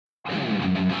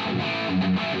To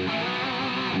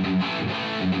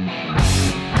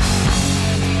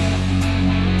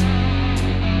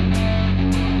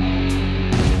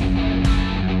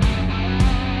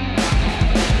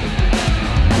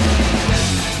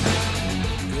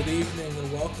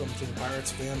the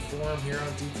Pirates Fan Forum here on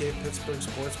DK Pittsburgh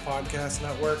Sports Podcast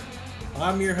Network.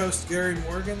 I'm your host, Gary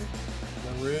Morgan,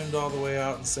 marooned all the way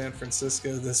out in San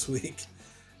Francisco this week.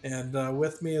 And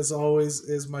with me, as always,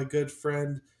 is my good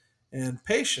friend and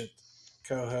patient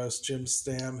co-host, Jim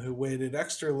Stam, who waited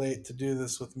extra late to do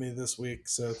this with me this week.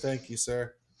 So thank you,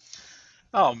 sir.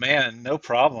 Oh, man, no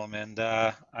problem. And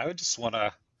I would just want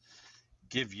to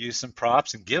give you some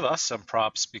props and give us some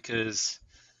props because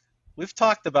we've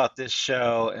talked about this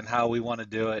show and how we want to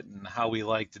do it and how we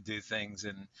like to do things.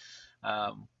 And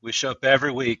we show up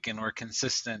every week and we're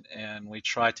consistent and we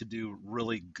try to do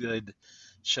really good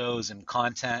shows and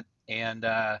content. And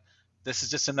this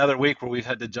is just another week where we've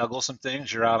had to juggle some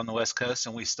things. You're out on the West Coast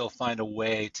and we still find a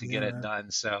way to get it done.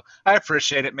 So I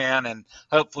appreciate it, man. And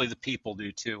hopefully the people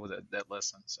do too that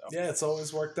listen. So yeah, it's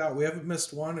always worked out. We haven't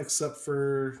missed one except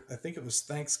for, I think it was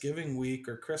Thanksgiving week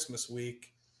or Christmas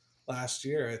week last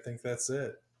year. I think that's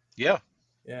it. Yeah,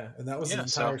 and that was an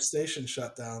entire station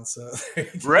shut down. So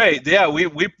right, yeah, we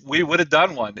would have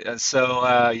done one.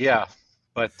 So yeah,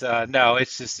 but no,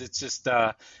 it's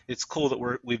cool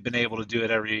that we've been able to do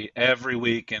it every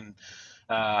week, and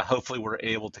hopefully we're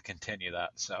able to continue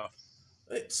that. So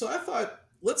I thought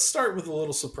let's start with a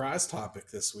little surprise topic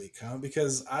this week, huh?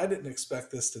 Because I didn't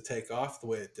expect this to take off the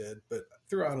way it did, but I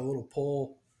threw out a little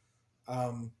poll.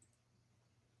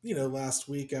 Last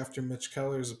week after Mitch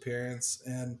Keller's appearance,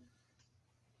 and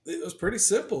it was pretty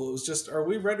simple. It was just, are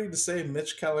we ready to say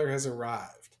Mitch Keller has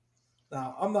arrived?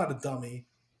 Now, I'm not a dummy.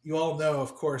 You all know,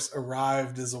 of course,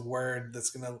 arrived is a word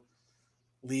that's going to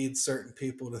lead certain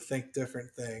people to think different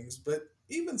things. But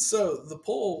even so, the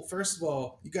poll, first of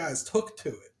all, you guys took to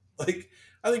it. Like,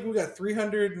 I think we got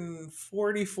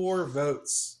 344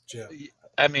 votes, Jim.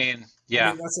 I mean,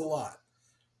 yeah. That's a lot.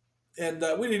 And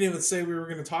we didn't even say we were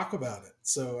going to talk about it.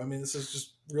 So, this is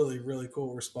just really, really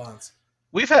cool response.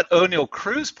 We've had O'Neill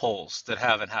Cruz polls that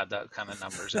haven't had that kind of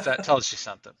numbers, if that tells you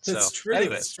something. It's true.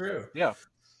 Anyway, it's true. Yeah.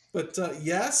 But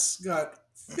yes got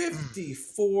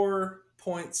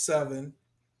 54.7.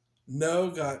 No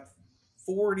got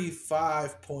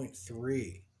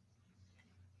 45.3.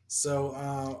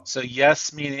 So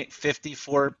yes, meaning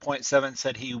 54.7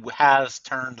 said he has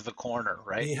turned the corner,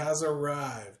 right? He has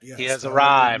arrived. Yes, he has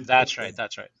arrived. That's right.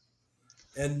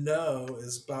 And no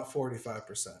is about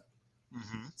 45%.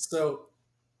 Mm-hmm. So,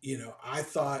 I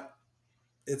thought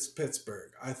it's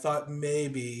Pittsburgh. I thought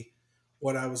maybe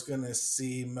what I was going to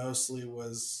see mostly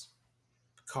was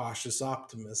cautious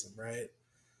optimism, right?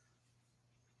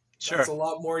 Sure. That's a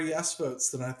lot more yes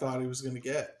votes than I thought he was going to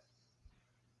get.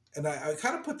 And I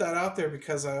kind of put that out there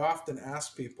because I often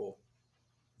ask people,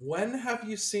 when have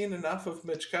you seen enough of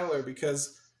Mitch Keller?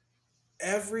 Because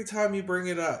every time you bring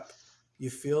it up,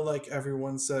 you feel like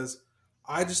everyone says,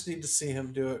 I just need to see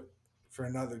him do it for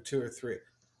another 2 or 3.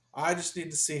 I just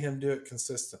need to see him do it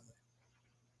consistently.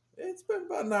 It's been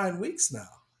about 9 weeks now.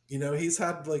 He's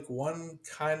had like one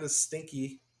kind of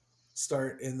stinky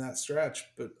start in that stretch.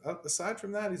 But aside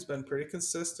from that, he's been pretty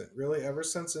consistent, really, ever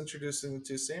since introducing the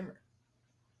two-seamer.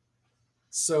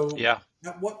 So yeah.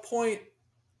 At what point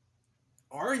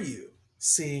are you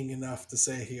seeing enough to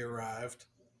say he arrived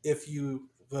if you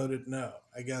voted no?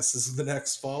 I guess is the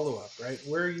next follow-up, right?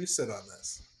 Where you sit on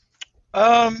this?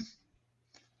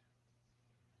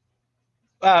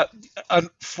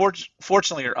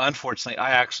 Fortunately or unfortunately,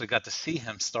 I actually got to see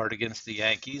him start against the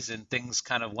Yankees, and things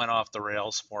kind of went off the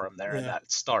rails for him there in that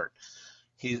start.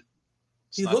 He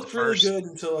looked really good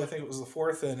until I think it was the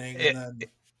 4th inning, and then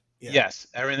yes,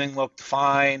 everything looked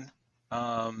fine.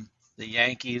 The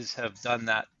Yankees have done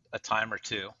that a time or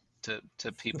two to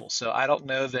people, so I don't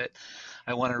know that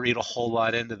I want to read a whole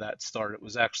lot into that start. It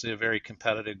was actually a very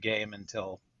competitive game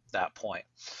until that point.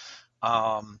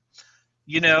 I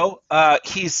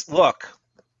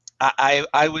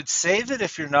would say that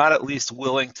if you're not at least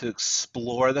willing to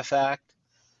explore the fact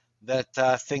that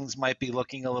things might be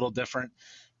looking a little different,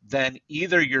 then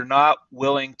either you're not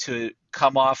willing to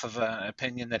come off of an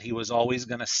opinion that he was always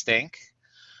going to stink,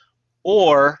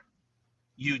 or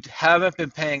you haven't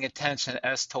been paying attention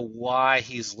as to why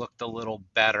he's looked a little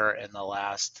better in the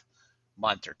last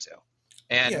month or two,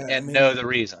 and know the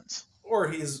reasons. Or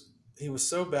he was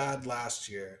so bad last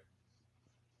year,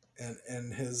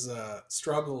 and his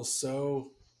struggle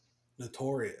so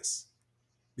notorious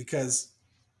because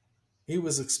he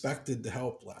was expected to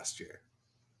help last year,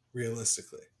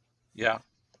 realistically. Yeah.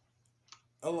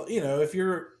 If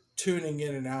you're tuning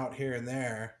in and out here and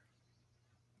there,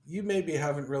 you maybe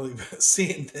haven't really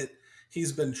seen that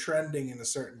he's been trending in a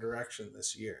certain direction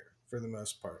this year for the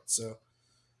most part. So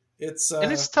it's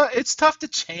And it's tough to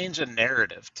change a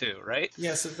narrative too, right?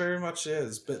 yes, it very much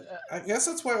is. But I guess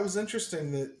that's why it was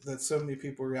interesting that so many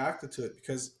people reacted to it,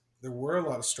 because there were a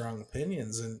lot of strong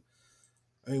opinions, and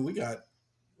I mean we got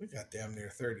damn near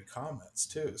 30 comments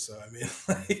too. So I mean,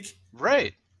 like,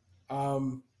 Right.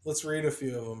 let's read a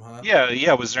few of them, huh? Yeah,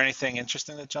 yeah. Was there anything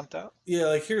interesting that jumped out? Yeah,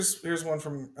 like here's one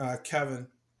from Kevin.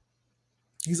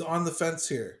 He's on the fence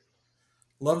here.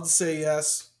 Love to say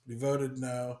yes. We voted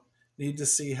no. Need to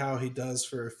see how he does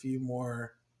for a few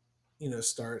more,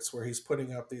 starts where he's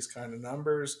putting up these kind of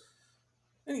numbers,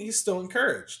 and he's still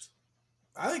encouraged.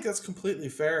 I think that's completely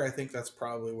fair. I think that's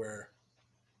probably where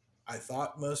I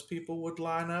thought most people would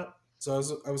line up. So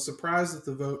I was surprised that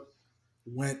the vote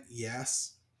went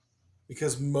yes,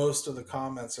 because most of the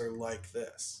comments are like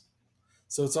this.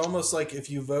 So it's almost like if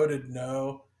you voted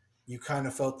no, you kind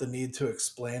of felt the need to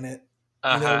explain it,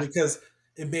 Uh-huh. because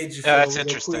it made you Yeah, feel a that's little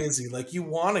interesting. queasy. Like you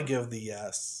want to give the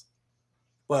yes,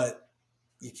 but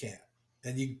you can't.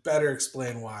 And you better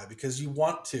explain why, because you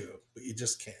want to, but you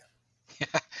just can't.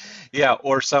 Yeah,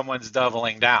 or someone's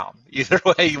doubling down. Either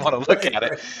way you want to look Right, at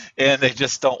it, right. and they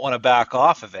just don't want to back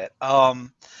off of it.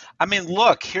 I mean,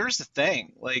 look, here's the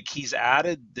thing. Like he's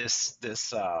added this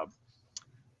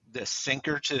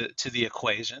sinker to the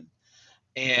equation.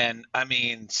 And I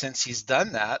mean, since he's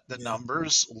done that, the Yeah.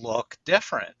 numbers look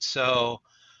different. So,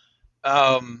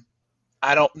 um,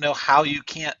 I don't know how you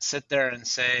can't sit there and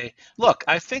say, look,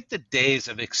 I think the days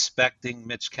of expecting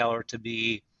Mitch Keller to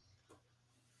be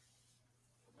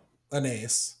An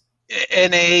ace.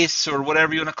 an ace or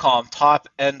whatever you want to call him, top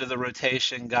end of the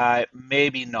rotation guy,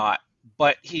 maybe not.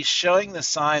 But he's showing the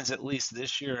signs, at least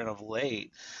this year and of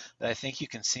late, that I think you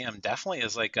can see him definitely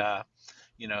as like a,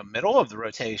 middle of the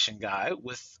rotation guy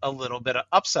with a little bit of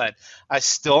upside. I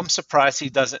still am surprised he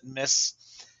doesn't miss.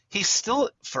 He's still,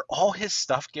 for all his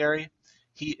stuff, Gary,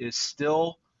 he is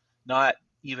still not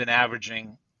even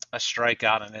averaging a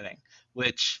strikeout an inning,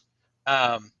 which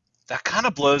um, that kind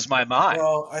of blows my mind.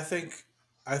 Well, I think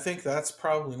that's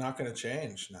probably not going to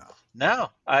change now. No,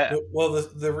 I Well,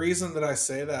 the reason that I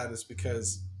say that is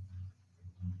because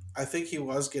I think he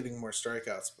was getting more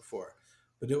strikeouts before,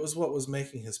 but it was what was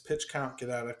making his pitch count get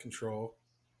out of control,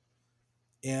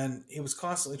 and he was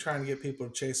constantly trying to get people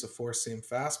to chase a four seam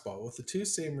fastball. With the two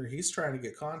seamer, he's trying to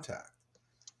get contact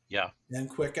yeah. and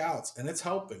quick outs, and it's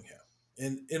helping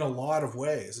him in a lot of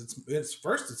ways.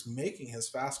 It's making his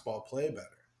fastball play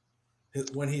better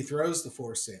when he throws the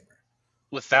four seamer.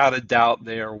 Without a doubt,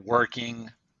 they are working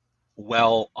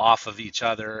well off of each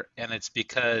other, and it's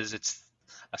because it's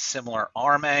a similar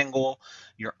arm angle.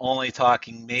 You're only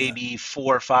talking Yeah, maybe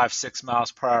 4, 5, 6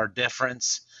 miles per hour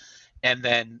difference, and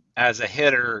then as a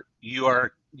hitter, you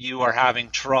are having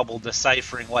trouble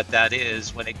deciphering what that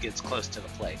is when it gets close to the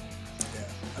plate. yeah.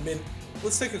 I mean,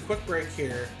 let's take a quick break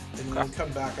here, and when Okay. we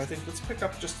come back, I think let's pick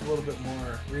up just a little bit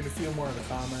more, read a few more of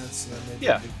the comments, and then maybe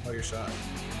Yeah, you can call your shot.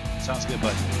 sounds good,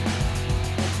 bud.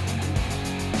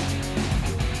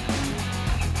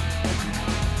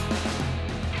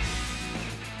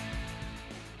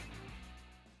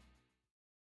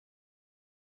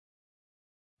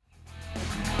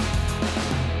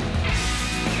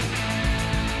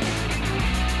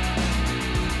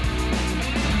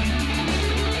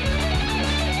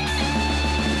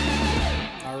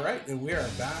 All right, and we are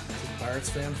back to the Pirates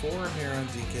Fan Forum here on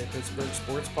DK Pittsburgh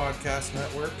Sports Podcast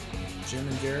Network. Jim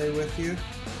and Gary with you.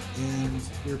 And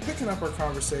we're picking up our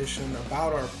conversation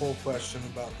about our poll question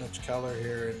about Mitch Keller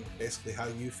here and basically how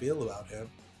you feel about him.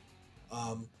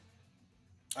 Um,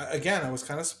 again, I was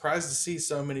kind of surprised to see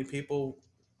so many people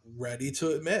ready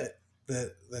to admit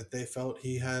that they felt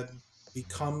he had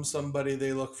become somebody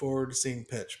they look forward to seeing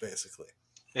pitch, basically.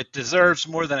 It deserves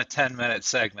more than a 10-minute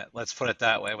segment. Let's put it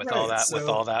that way. With all Right. that, with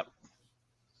all So, that.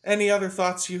 any other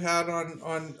thoughts you had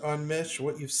on Mitch?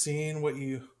 What you've seen? What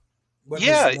has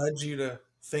Yeah. led you to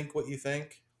think what you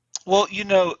think? Well,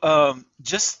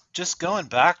 just going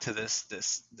back to this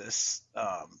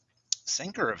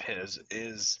sinker of his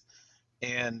is,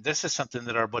 and this is something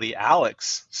that our buddy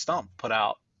Alex Stump put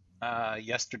out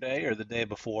yesterday or the day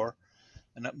before,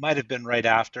 and it might have been right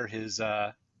after his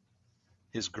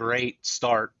great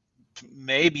start,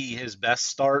 maybe his best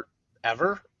start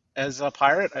ever as a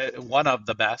Pirate, one of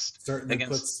the best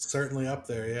against. Certainly up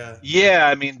there. Yeah. Yeah,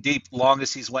 I mean, deep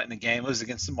longest he's went in a game was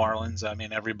against the Marlins. I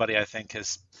mean, everybody I think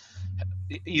has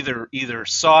either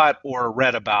saw it or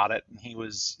read about it, and he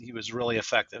was really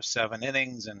effective. 7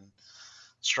 innings and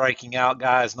striking out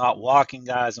guys, not walking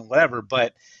guys, and whatever.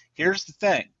 But here's the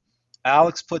thing: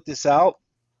 Alex put this out,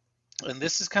 and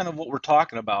this is kind of what we're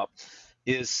talking about,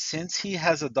 is since he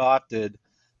has adopted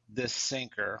this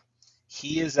sinker,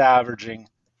 he is averaging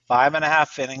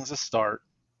 5.5 innings a start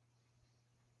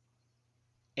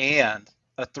and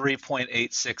a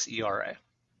 3.86 ERA.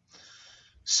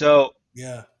 So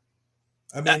Yeah.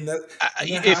 I uh, mean that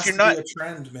if has you're to be not, a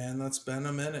trend, man. That's been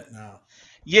a minute now.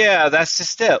 yeah, that's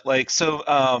just it. Like, so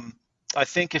I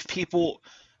think if people,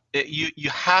 you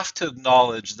have to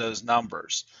acknowledge those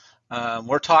numbers.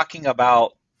 We're talking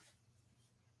about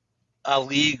a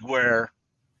league where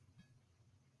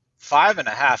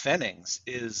 5.5 innings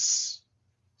is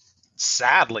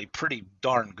sadly pretty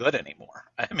darn good anymore.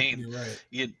 I mean, You're right.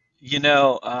 you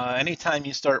anytime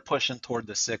you start pushing toward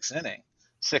the sixth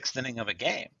inning of a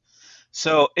game.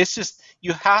 So it's just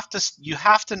you have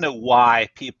to know why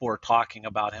people are talking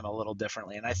about him a little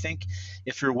differently. And I think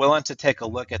if you're willing to take a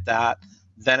look at that,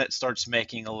 then it starts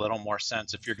making a little more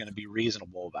sense if you're going to be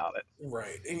reasonable about it.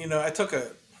 Right. And I took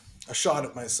a shot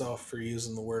at myself for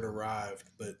using the word arrived,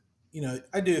 but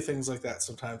I do things like that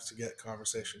sometimes to get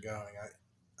conversation going.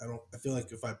 I feel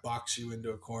like if I box you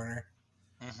into a corner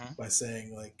Hmm. by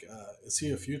saying like, is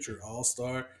he a future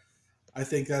all-star? I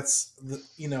think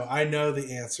I know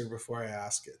the answer before I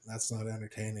ask it. And that's not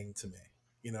entertaining to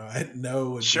me. I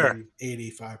know would Sure. be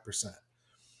 85%.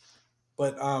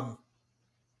 But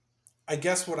I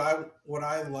guess what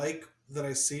I like that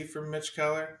I see from Mitch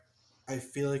Keller, I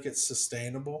feel like it's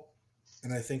sustainable,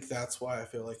 and I think that's why I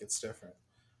feel like it's different.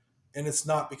 And it's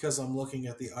not because I'm looking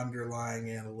at the underlying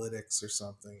analytics or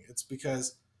something. It's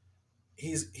because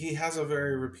he has a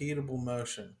very repeatable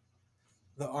motion.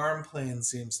 The arm plane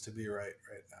seems to be right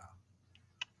now.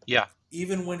 Yeah.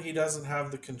 Even when he doesn't have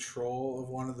the control of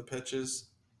one of the pitches,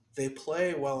 they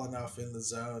play well enough in the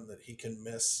zone that he can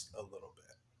miss a little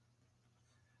bit.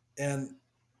 And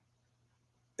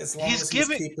as long He's as he's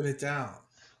giving keeping it down.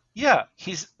 Yeah,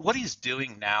 he's what he's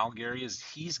doing now, Gary, is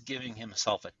he's giving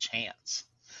himself a chance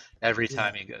every Yeah.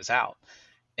 time he goes out.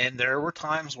 And there were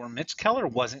times where Mitch Keller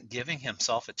wasn't giving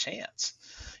himself a chance.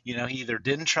 He either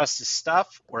didn't trust his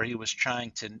stuff or he was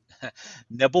trying to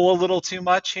nibble a little too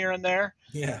much here and there.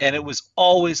 Yeah. And it was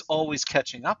always, always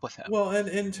catching up with him. Well, and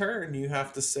in turn, you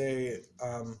have to say,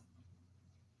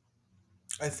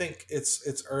 I think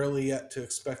it's early yet to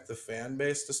expect the fan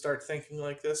base to start thinking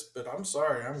like this, but I'm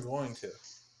sorry, I'm going to.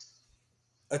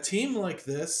 A team like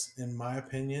this, in my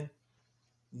opinion,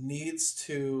 needs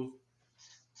to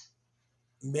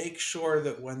make sure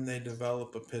that when they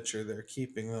develop a pitcher, they're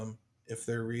keeping them if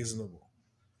they're reasonable.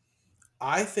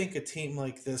 I think a team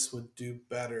like this would do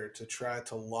better to try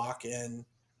to lock in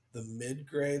the mid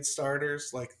grade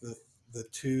starters, like the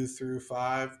 2 through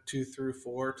 5, 2 through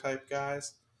 4 type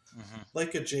guys, Hmm.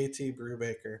 like a JT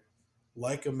Brubaker,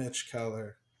 like a Mitch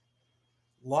Keller.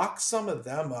 Lock some of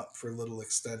them up for little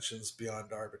extensions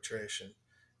beyond arbitration.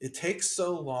 It takes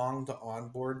so long to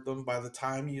onboard them. By the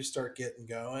time you start getting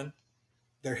going,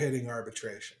 they're hitting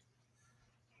arbitration.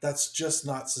 That's just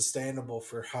not sustainable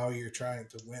for how you're trying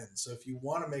to win. So if you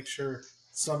want to make sure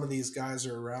some of these guys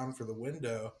are around for the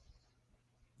window,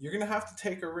 you're going to have to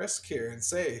take a risk here and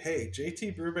say, hey,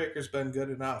 JT Brubaker's been good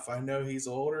enough. I know he's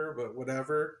older, but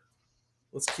whatever.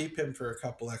 Let's keep him for a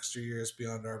couple extra years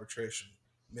beyond arbitration.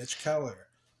 Mitch Keller.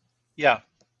 Yeah.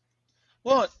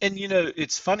 Well, and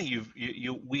it's funny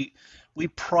we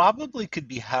probably could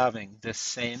be having this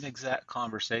same exact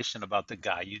conversation about the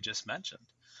guy you just mentioned,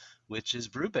 which is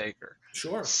Brubaker.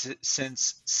 Sure.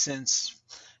 Since,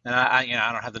 and I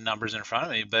don't have the numbers in front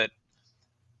of me, but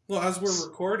Well, as we're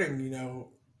recording,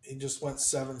 he just went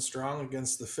 7 strong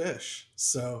against the Fish.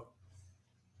 So,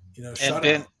 and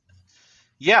been shutout.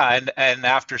 yeah, and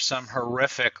after some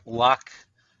horrific luck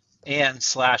and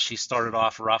slash, he started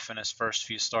off rough in his first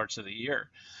few starts of the year,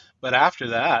 but after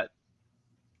that,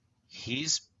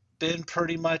 he's been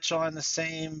pretty much on the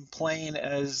same plane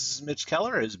as Mitch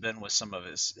Keller has been with some of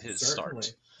his Certainly.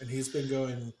 starts. And he's been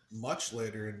going much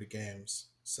later into games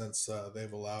since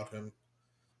they've allowed him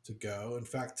to go. In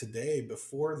fact, today,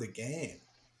 before the game,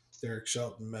 Derek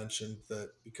Shelton mentioned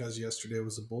that because yesterday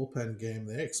was a bullpen game,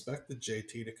 they expected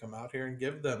JT to come out here and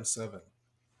give them 7.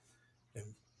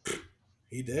 And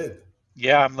he did.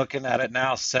 Yeah, I'm looking at it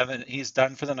now. He's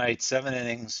done for the night, 7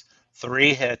 innings,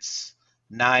 3 hits,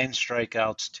 9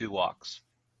 strikeouts, 2 walks.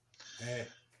 Hey.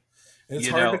 And it's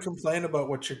You hard to know, complain about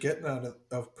what you're getting out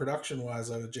of production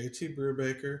wise out of JT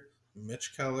Brubaker,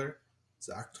 Mitch Keller,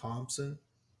 Zach Thompson,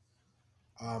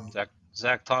 um,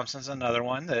 Zach Thompson's another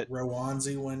one that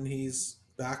Rowanzi when he's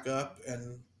back up,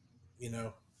 and you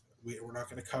know we're not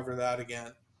going to cover that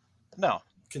again. no.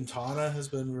 Quintana has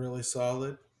been really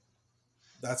solid.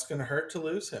 That's going to hurt to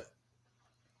lose him.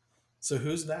 So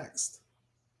who's next?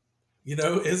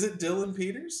 Is it Dylan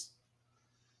Peters?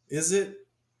 Is it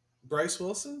Bryce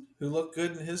Wilson, who looked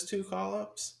good in his two call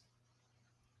ups?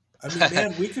 I mean,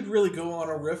 man, we could really go on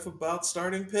a riff about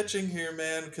starting pitching here,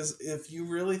 man, because if you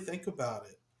really think about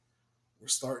it, we're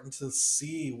starting to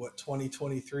see what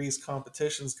 2023's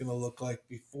competition is going to look like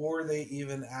before they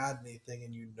even add anything,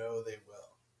 and they will.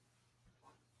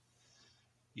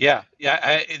 Yeah,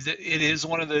 yeah, it is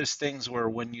one of those things where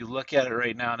when you look at it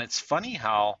right now, and it's funny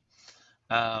how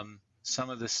some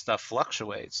of this stuff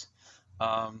fluctuates,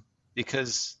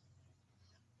 because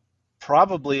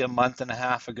probably a month and a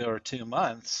half ago or 2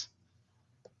 months,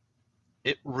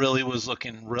 it really was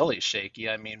looking really shaky.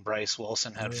 I mean, Bryce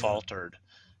Wilson Oh, had yeah. faltered,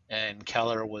 and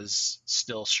Keller was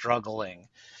still struggling,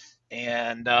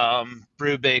 and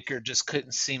Brubaker just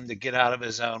couldn't seem to get out of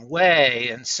his own way,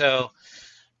 and so.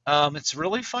 It's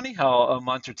really funny how a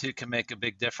month or two can make a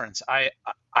big difference. I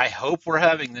hope we're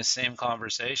having this same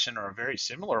conversation or a very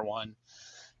similar one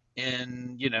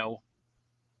in,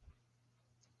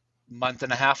 month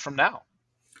and a half from now.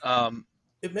 Um,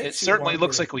 It it makes you certainly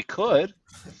looks wonder. like we could.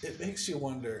 It makes you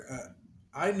wonder.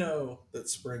 I know that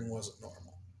spring wasn't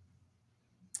normal.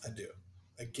 I do.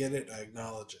 I get it. I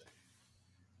acknowledge it.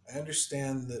 I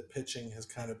understand that pitching has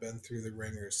kind of been through the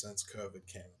ringer since COVID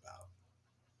came about.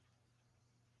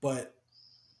 But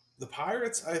the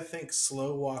Pirates, I think,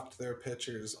 slow walked their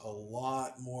pitchers a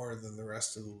lot more than the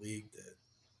rest of the league did.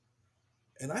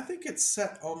 And I think it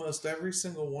set almost every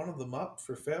single one of them up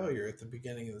for failure at the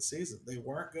beginning of the season. They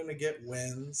weren't going to get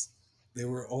wins. They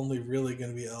were only really going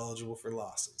to be eligible for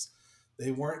losses. They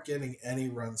weren't getting any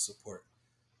run support.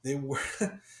 They were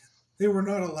they were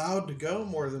not allowed to go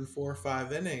more than 4 or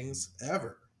 5 innings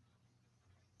ever.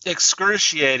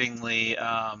 Excruciatingly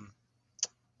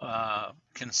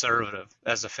conservative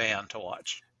as a fan to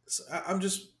watch. So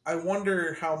I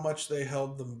wonder how much they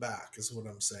held them back is what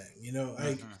I'm saying.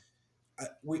 Hmm.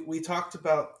 We talked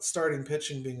about starting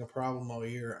pitching being a problem all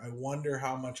year. I wonder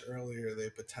how much earlier they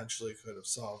potentially could have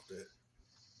solved it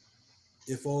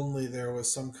if only there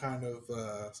was some kind of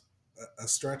a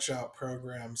stretch out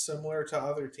program similar to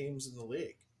other teams in the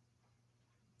league.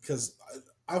 Because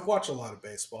I've watched a lot of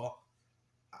baseball.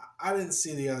 I didn't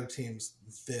see the other teams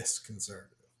this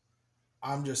conservative.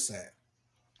 I'm just saying.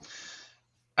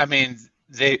 I mean,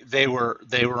 they were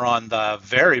on the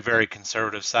very, very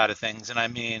conservative side of things, and I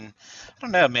mean, I don't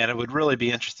know, man. It would really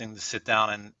be interesting to sit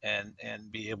down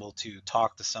and be able to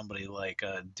talk to somebody like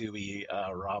Dewey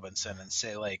Robinson and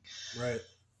say like, Right.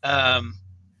 um,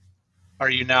 are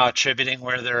you now attributing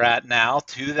where they're at now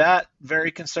to that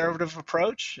very conservative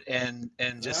approach, and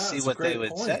just Yeah, see that's a what they great would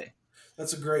point. say?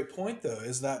 That's a great point, though.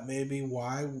 Is that maybe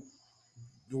why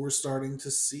we're starting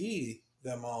to see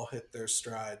them all hit their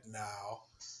stride now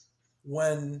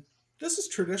when this is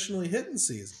traditionally hitting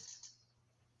season?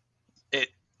 It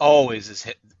always is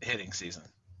hitting season.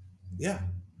 Yeah.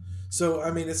 So,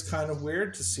 I mean, it's kind of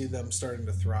weird to see them starting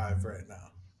to thrive right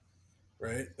now,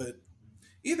 right? But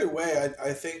either way,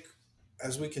 I think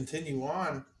as we continue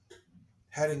on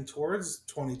heading towards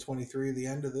 2023, the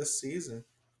end of this season,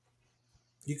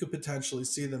 you could potentially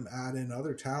see them add in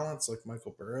other talents like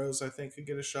Michael Burrows, I think, could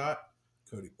get a shot.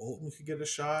 Cody Bolton could get a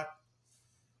shot.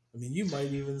 I mean, you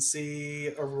might even see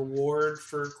a reward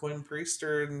for Quinn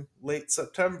Priester in late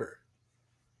September.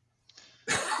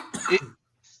 It,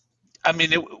 I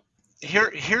mean,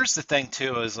 here's the thing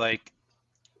too is like,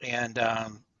 and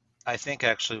I think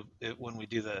actually when we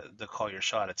do the call your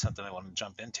shot, it's something I want to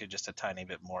jump into just a tiny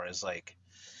bit more. Is like,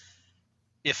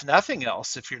 if nothing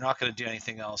else, if you're not going to do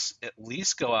anything else, at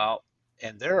least go out.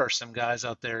 And there are some guys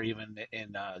out there, even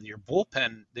in your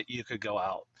bullpen, that you could go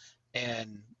out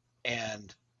and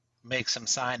and make some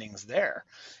signings there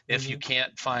if you Mm-hmm.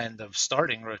 can't find the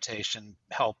starting rotation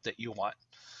help that you want.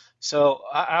 So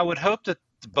I would hope that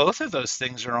both of those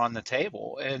things are on the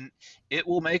table, and it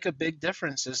will make a big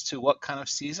difference as to what kind of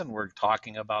season we're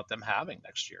talking about them having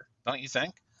next year. Don't you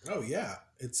think? Oh, yeah.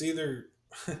 It's either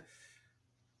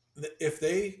if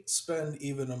they spend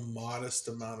even a modest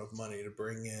amount of money to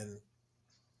bring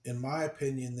in my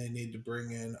opinion, they need to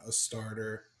bring in a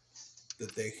starter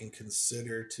that they can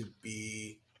consider to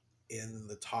be in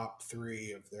the top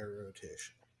three of their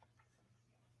rotation.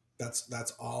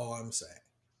 That's all I'm saying.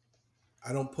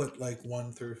 I don't put like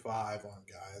 1 through 5 on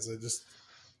guys. I just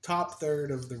top third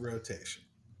of the rotation.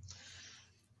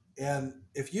 And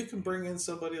if you can bring in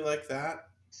somebody like that,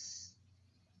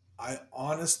 I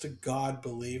honest to God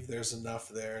believe there's enough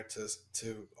there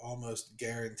to almost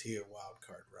guarantee a wild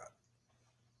card run.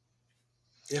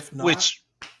 If not, Which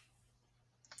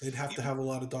they'd have to have a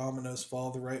lot of dominoes fall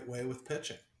the right way with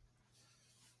pitching.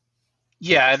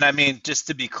 Yeah, and I mean, just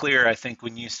to be clear, I think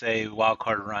when you say wild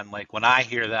card run, like when I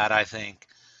hear that, I think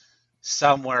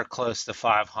somewhere close to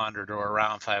 500 or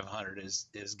around 500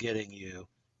 is getting you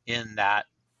in that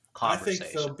I think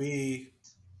conversation. they'll be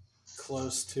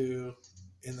close to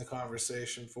in the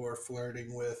conversation for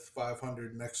flirting with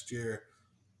 500 next year,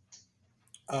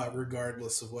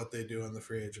 regardless of what they do in the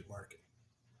free agent market.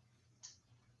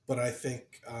 But I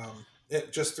think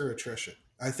it just through attrition.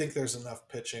 I think there's enough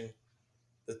pitching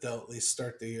that they'll at least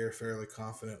start the year fairly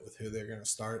confident with who they're going to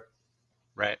start.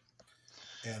 Right.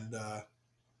 And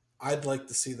I'd like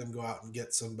to see them go out and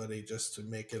get somebody just to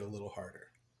make it a little harder.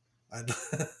 I'd,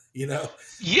 you know,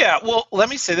 Yeah, well, let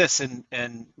me say this,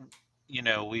 and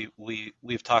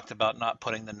we've talked about not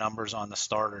putting the numbers on the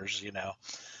starters,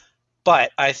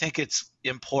 but I think it's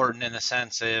important in the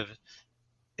sense of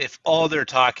if all they're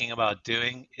talking about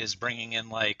doing is bringing in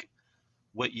like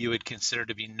what you would consider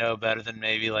to be no better than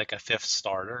maybe like a fifth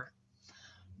starter,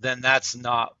 then that's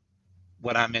not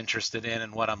what I'm interested in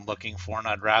and what I'm looking for, and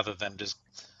I'd rather than just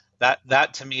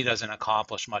that to me doesn't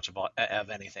accomplish much of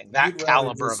anything. That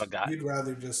caliber of a guy. you'd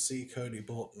rather just see Cody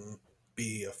Bolton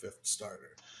be a fifth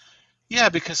starter. Yeah,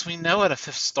 because we know what a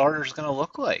fifth starter is going to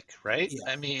look like, right?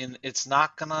 Yeah, I mean, it's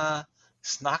not gonna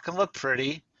look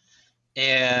pretty,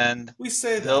 and we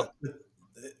say they'll. that, but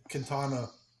Quintana,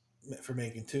 for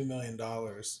making $2 million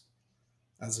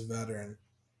as a veteran,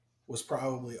 was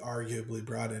probably arguably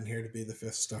brought in here to be the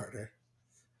fifth starter,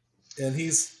 and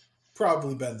he's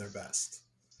probably been their best.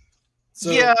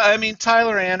 Yeah, So I mean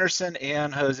Tyler Anderson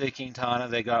and Jose Quintana,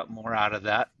 they got more out of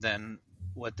that than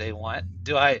what they want.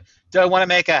 Do I want to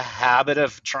make a habit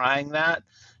of trying that?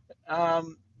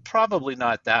 Probably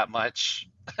not that much.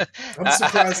 I'm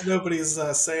surprised nobody's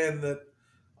saying that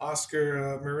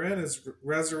Oscar Marin is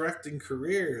resurrecting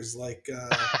careers like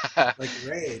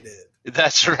Ray did,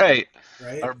 That's right.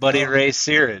 right? Our buddy Ray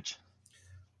Searage.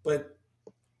 But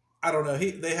I don't know.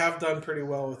 They have done pretty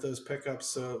well with those pickups,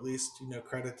 so at least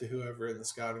credit to whoever in the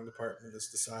scouting department is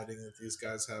deciding that these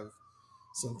guys have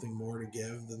something more to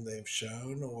give than they've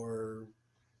shown, or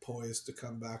poised to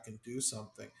come back and do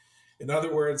something. In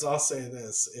other words, I'll say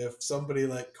this: if somebody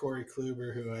like Corey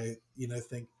Kluber, who I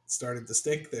think started to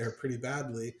stink there pretty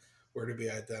badly, were to be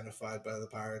identified by the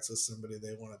Pirates as somebody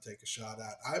they want to take a shot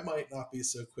at, I might not be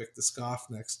so quick to scoff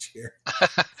next year.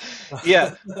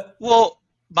 Yeah. Well,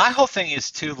 my whole thing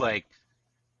is too like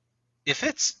if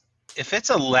it's if it's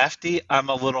a lefty, I'm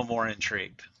a little more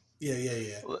intrigued. Yeah, yeah,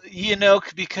 yeah.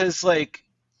 Because like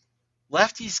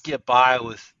lefties get by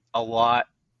with a lot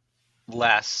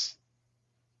less,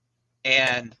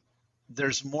 and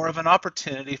there's more of an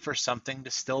opportunity for something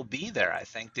to still be there, I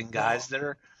think, than guys Well, that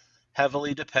are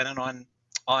heavily dependent on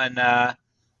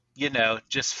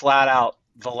just flat out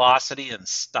velocity and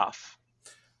stuff.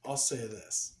 I'll say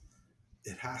this: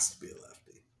 it has to be a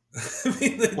lefty. I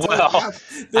mean, Well,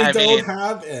 they I don't mean,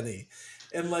 have any,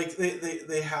 and like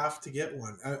they have to get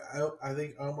one. I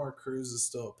think Omar Cruz is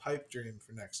still a pipe dream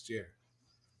for next year,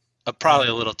 probably a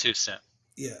and little too soon.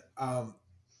 yeah,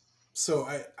 so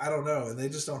I don't know, and they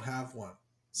just don't have one.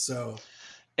 So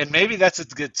And maybe that's a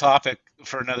good topic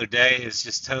for another day, is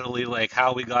just totally like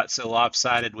how we got so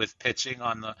lopsided with pitching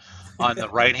on the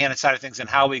right-handed side of things, and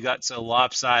how we got so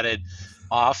lopsided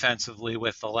offensively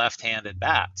with the left-handed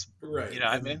bats. right,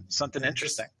 I mean, something and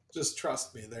interesting. just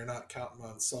trust me, they're not counting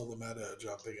on Solometo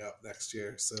jumping up next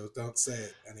year. So don't say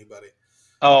it, anybody.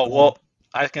 Oh, Um, well,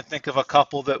 I can think of a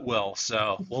couple that will,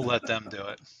 so we'll let them do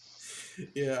it.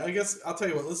 Yeah, I guess I'll tell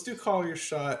you what. Let's do call your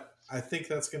shot. I think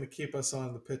that's going to keep us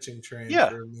on the pitching train Yeah.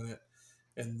 for a minute,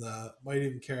 and might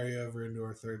even carry over into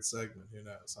our third segment. Who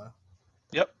knows, huh?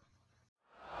 Yep.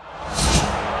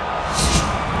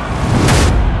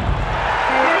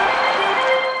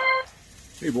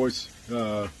 Hey boys,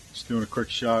 just doing a quick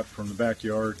shot from the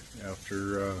backyard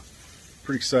after a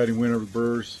pretty exciting win over the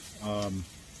Brewers.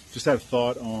 Just had a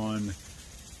thought on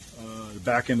the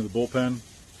back end of the bullpen,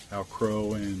 how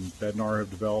Crow and Bednar have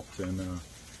developed, and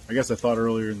I guess I thought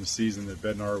earlier in the season that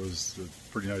Bednar was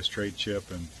a pretty nice trade chip,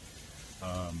 and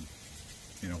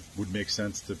would make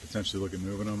sense to potentially look at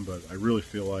moving them. But I really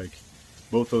feel like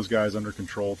both those guys under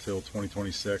control till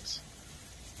 2026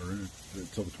 or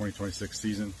until the 2026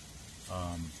 season.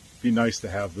 Be nice to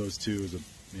have those two as a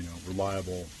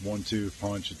reliable 1-2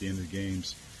 punch at the end of the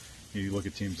games. You look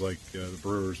at teams like the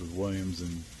Brewers with Williams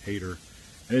and Hader,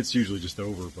 and it's usually just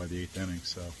over by the 8th inning.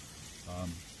 So I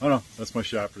don't know. That's my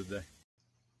shot for today.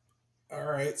 All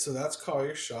right, so that's call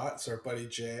your shot. It's our buddy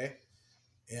Jay,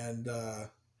 and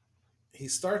he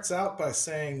starts out by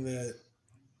saying that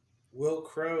Will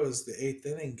Crow is the 8th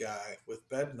inning guy with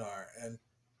Bednar, and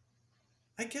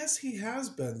I guess he has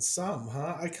been some,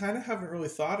 huh? I kind of haven't really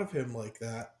thought of him like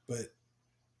that, but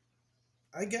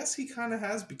I guess he kind of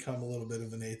has become a little bit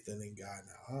of an eighth inning guy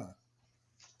now, huh?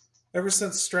 Ever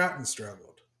since Stratton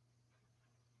struggled.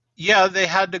 Yeah, they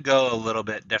had to go a little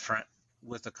bit different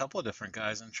with a couple of different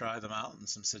guys and try them out in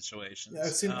some Yeah,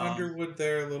 I've situations. seen Underwood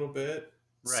there a little bit.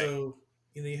 Right. So,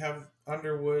 you have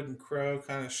Underwood and Crow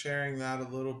kind of sharing that a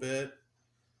little bit.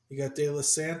 You got De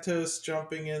Los Santos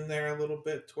jumping in there a little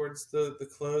bit towards the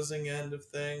closing end of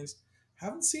things.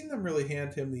 Haven't seen them really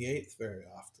hand him the eighth very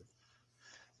often.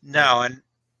 But No, and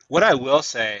what I will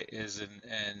say is,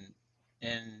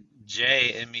 and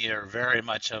Jay and me are very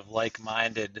much of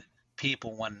like-minded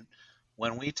people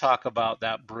when we talk about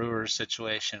that Brewers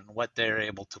situation, what they're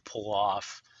able to pull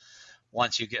off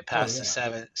once you get oh past the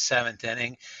yeah, seventh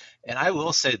inning. And I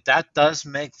will say that does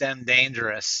make them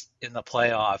dangerous in the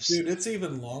playoffs. dude, it's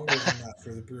even longer than that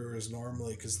for the Brewers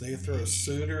normally because they throw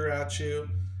Suter at you,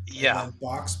 and Yeah, then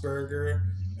Boxberger,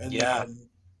 and yeah, then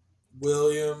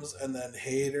Williams, and then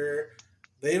Hayter.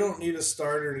 They don't need a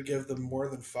starter to give them more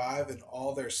than five, and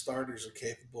all their starters are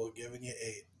capable of giving you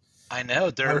eight. I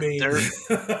know. I mean, They're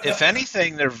if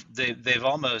anything, they've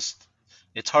almost.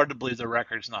 It's hard to believe the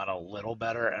record's not a little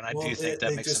better, and I do well, think that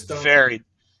they makes them just don't. very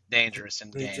dangerous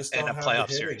They just in don't a have the playoff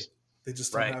hitting. series. They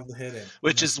just don't Right. have the hitting, and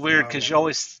Which that's is the weird because problem. you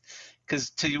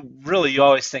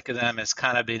always think of them as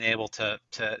kind of being able to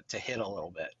hit a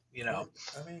little bit, you know.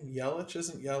 I mean, Yelich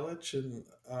isn't Yelich,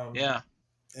 Yeah.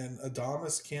 and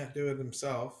Adamas can't do it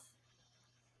himself.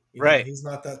 Right. He's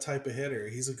not that type of hitter.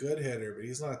 He's a good hitter, but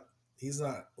he's not. He's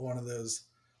not one of those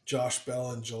Josh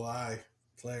Bell in July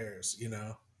players.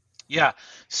 Yeah.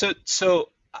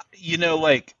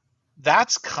 Like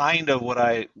that's kind of what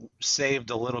I saved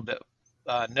a little bit,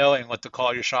 knowing what the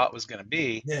call your shot was going to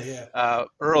be Yeah, yeah.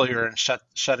 earlier and shut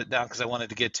it down because I wanted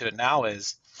to get to it now.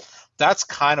 Is that's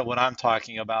kind of what I'm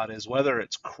talking about is whether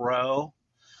it's Crow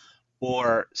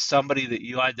or somebody that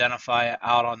you identify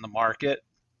out on the market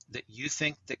that you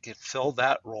think that can fill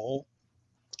that role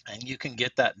and you can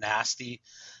get that nasty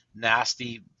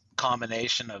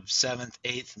combination of seventh,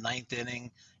 eighth, ninth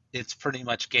inning. It's pretty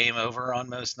much game over on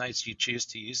most nights you choose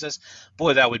to use this.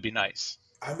 Boy, that would be nice.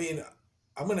 I mean,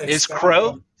 I'm going to Is expound Crow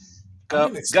on. I'm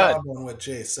going to good? expound on what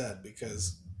Jay said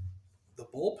because the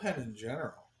bullpen in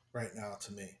general right now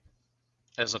to me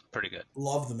Those look pretty good.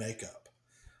 love the makeup.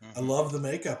 I Hmm. love the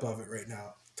makeup of it right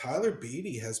now. Tyler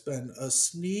Beatty has been a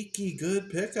sneaky good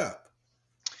pickup.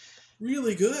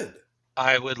 Really good.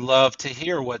 I would love to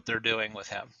hear what they're doing with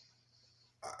him.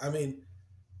 I mean,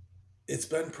 it's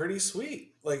been pretty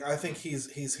sweet. Like I think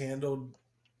he's handled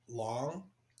long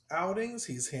outings.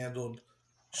 He's handled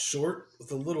short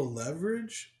with a little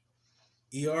leverage.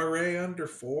 ERA under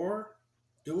 4.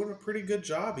 Doing a pretty good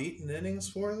job eating innings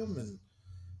for them and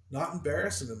not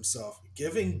embarrassing himself.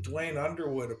 Giving Dwayne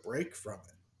Underwood a break from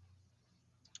it.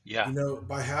 Yeah,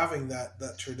 By having that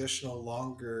traditional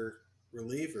longer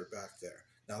reliever back there.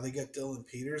 Now they get Dylan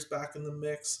Peters back in the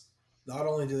mix. Not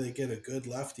only do they get a good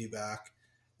lefty back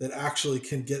that actually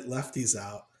can get lefties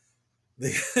out,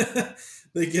 they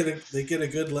they get a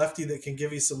good lefty that can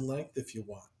give you some length if you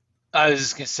want. I was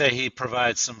just gonna say he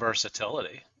provides some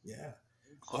versatility. Yeah,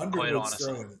 Quite Underwood's honestly.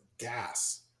 throwing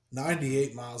gas,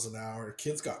 98 miles an hour.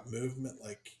 Kid's got movement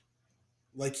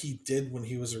like he did when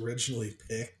he was originally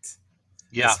picked,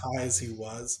 as Yeah, high as he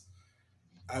was.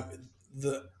 I,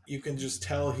 you can just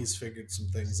tell he's figured some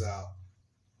things out,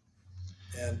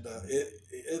 and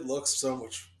it looks so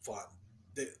much fun.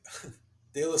 De,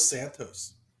 De Los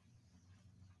Santos,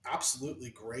 absolutely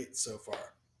great so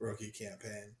far rookie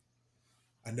campaign.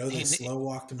 I know they he slow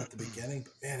walked him at the beginning,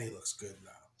 but man, he looks good now.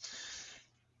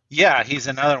 Yeah, he's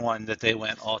another one that they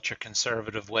went ultra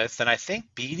conservative with, and I think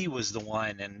Beatty was the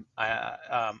one, and I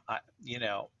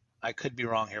could be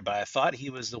wrong here, but I thought he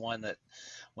was the one that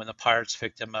when the Pirates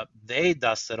picked him up, they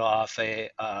dusted off a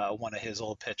one of his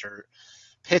old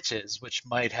pitches, which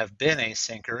might have been a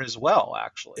sinker as well,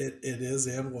 actually. It is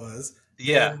and was,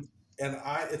 Yeah, and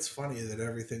it's funny that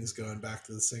everything's going back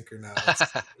to the sinker now.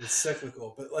 It's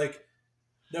cyclical, but like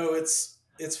no, it's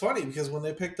funny because when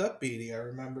they picked up Beatty, I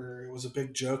remember it was a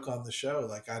big joke on the show.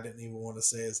 Like I didn't even want to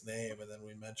say his name, and then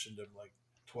we mentioned him like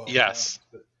 12 times. yes,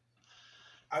 But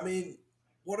I mean,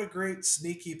 what a great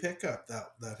sneaky pickup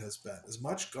that has been. As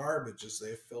much garbage as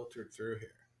they've filtered through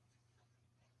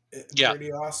here, yeah,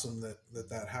 pretty awesome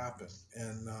that happened.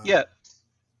 And yeah.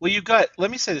 Well, you got.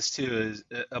 Let me say this too is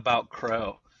about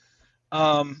Crow.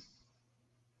 Um,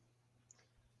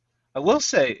 I will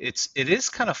say it is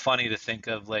kind of funny to think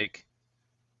of like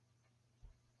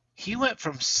he went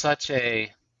from such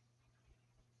a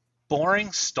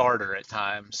boring starter at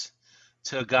times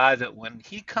to a guy that when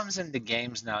he comes into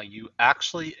games now, you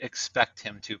actually expect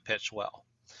him to pitch well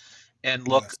and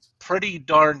look Yes. pretty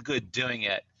darn good doing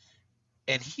it.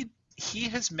 And he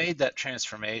has made that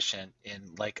transformation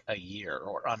in like a year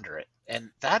or under it.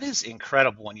 And that is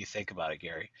incredible when you think about it,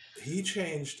 Gary. He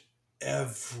changed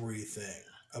everything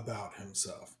about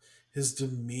himself. His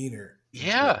demeanor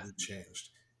Yeah. completely changed.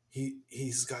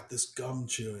 He's got this gum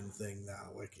chewing thing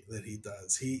now, like that he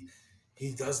does. He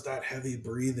does that heavy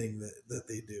breathing that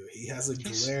they do. He has a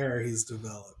He's glare he's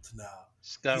developed now.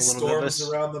 he's He got a little bit of a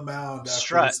storms around the mound after he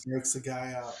strut. strikes a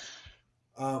guy out.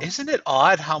 Um, Isn't it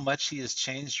odd how much he has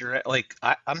changed your like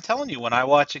I'm telling you, when I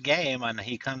watch a game and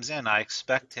he comes in, I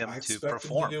expect him I to expect him to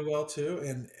perform. do well too,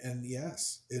 and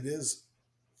yes, it is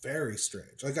very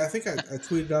strange. Like I think I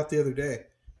tweeted out the other day.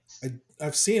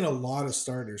 I've seen a lot of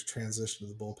starters transition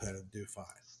to the bullpen and do fine.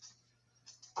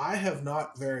 I have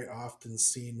not very often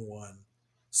seen one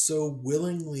so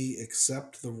willingly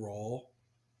accept the role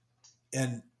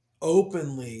and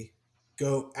openly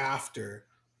go after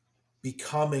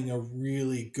becoming a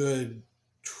really good,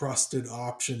 trusted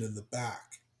option in the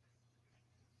back.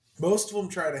 Most of them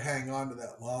try to hang on to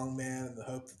that long man in the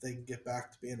hope that they can get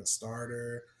back to being a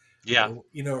starter Yeah. or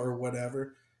or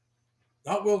whatever.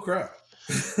 Not Will Crow.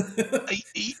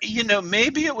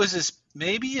 Maybe it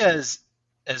was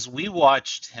as we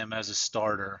watched him as a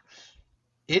starter,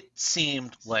 it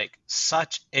seemed like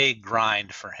such a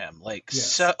grind for him. Like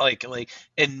so Yes.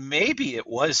 and maybe it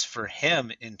was for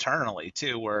him internally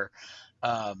too, where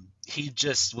he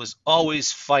just was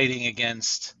always fighting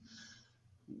against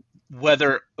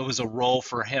whether it was a role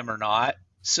for him or not.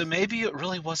 So maybe it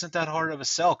really wasn't that hard of a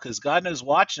sell because God knows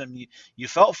watching him, you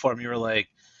felt for him. You were like,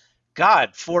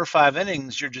 God, 4 or 5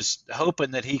 innings, you're just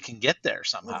hoping that he can get there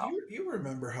Well, somehow. you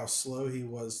remember how slow he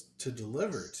was to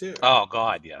deliver too. Oh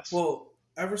God, yes. Well,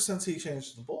 ever since he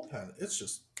changed the bullpen, it's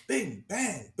just bing,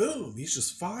 bang, boom. He's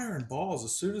just firing balls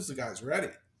as soon as the guy's ready.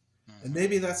 And Hmm.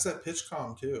 maybe that's that pitch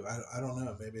calm too. I don't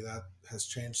know. Maybe that has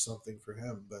changed something for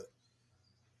him. But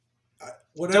Do it.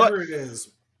 whatever it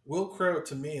is, Will Crow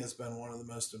to me has been one of the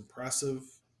most impressive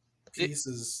It,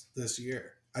 pieces this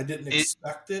year. I didn't it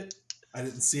expect it. I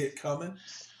didn't see it coming.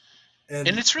 and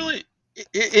And it's really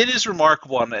it is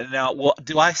remarkable. And now, well,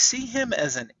 do I see him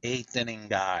as an eighth inning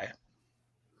guy?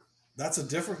 that's a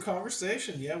different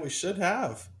conversation. Yeah, we should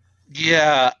have.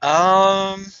 Yeah.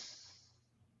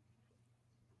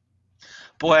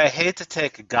 Boy, I hate to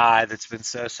take a guy that's been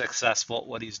so successful at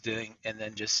what he's doing and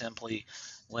then just simply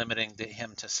limiting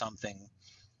him to something.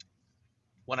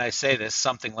 When I say this,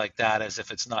 something like that, as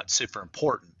if it's not super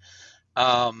important.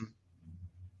 Um,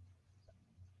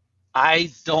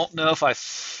 I don't know if I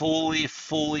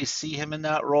fully see him in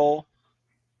that role,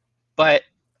 but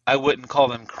I wouldn't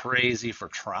call him crazy for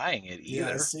trying it Yeah, I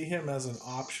either. see him as an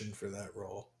option for that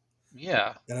role.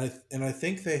 Yeah. And I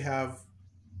think they have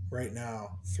right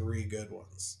now three good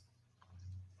ones.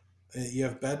 You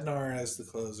have Bednar as the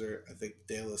closer. I think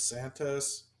De Los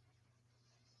Santos,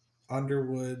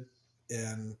 Underwood,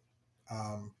 and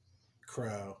um,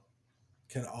 Crow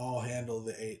can all handle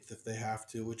the eighth if they have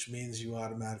to, which means you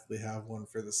automatically have one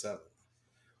for the seventh.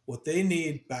 What they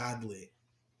need badly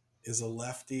is a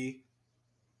lefty,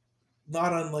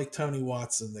 not unlike Tony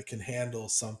Watson, that can handle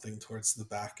something towards the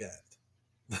back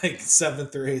end, like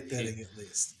seventh or eighth He, inning at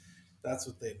least. That's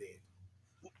what they need,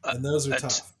 a, and those are a,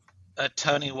 tough. a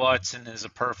Tony Watson is a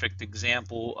perfect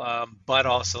example, but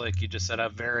also, like you just said, a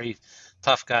very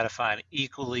tough guy to find.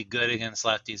 Equally good against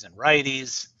lefties and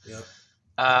righties. Yep.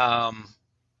 Um,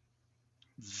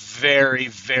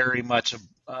 very much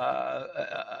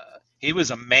he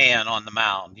was a man on the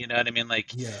mound. You know what I mean?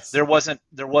 Like Yes. there wasn't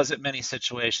many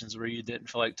situations where you didn't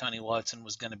feel like Tony Watson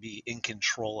was going to be in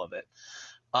control of it.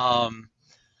 Um,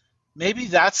 Maybe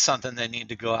that's something they need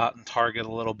to go out and target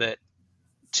a little bit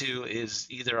too. Is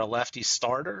either a lefty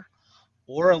starter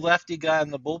or a lefty guy in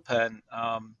the bullpen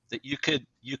that you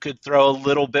could throw a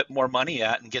little bit more money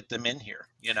at and get them in here.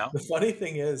 You know? The funny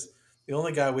thing is, the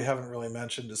only guy we haven't really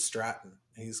mentioned is Stratton.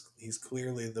 He's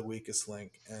clearly the weakest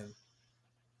link, and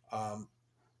um,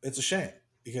 it's a shame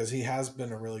because he has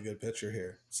been a really good pitcher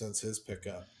here since his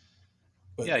pickup.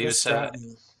 But Yeah, you Chris said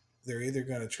Stratton, they're either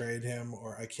going to trade him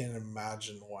or I can't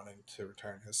imagine wanting to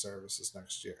return his services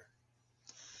next year.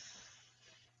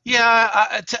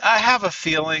 Yeah, I have a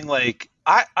feeling like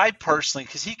I personally,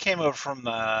 because he came over from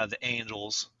the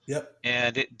Angels, Yep.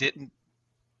 and it didn't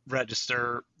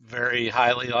register very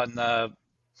highly on the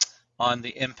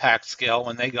impact scale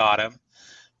when they got him,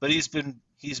 but he's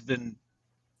been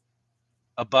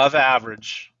above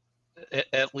average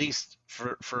at least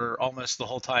for almost the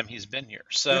whole time he's been here.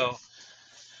 Yep. So,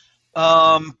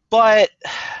 but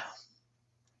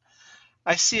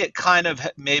I see it kind of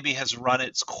maybe has run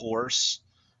its course.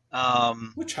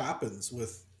 Um, which happens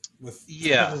with. I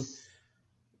yeah, mean,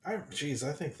 I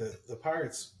think that the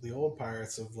Pirates, the old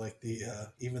Pirates of like the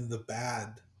even the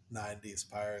bad '90s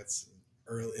Pirates,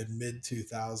 early and mid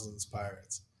 2000s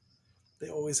Pirates, they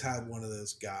always had one of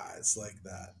those guys like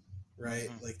that, right?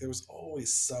 hmm Like there was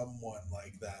always someone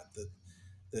like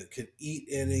that could eat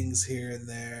innings here and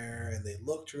there, and they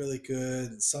looked really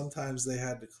good, and sometimes they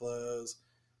had to close,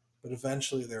 but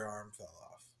eventually their arm fell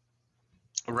off.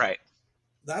 right.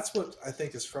 That's what I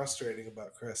think is frustrating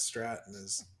about Chris Stratton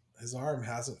is his arm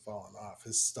hasn't fallen off.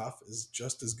 His stuff is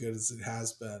just as good as it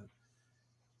has been.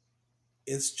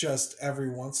 It's just every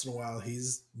once in a while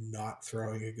he's not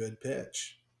throwing a good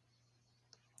pitch.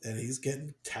 And he's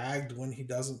getting tagged when he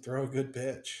doesn't throw a good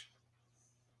pitch.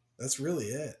 That's really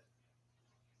it.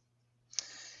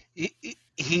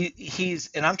 He's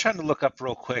and I'm trying to look up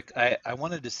real quick. I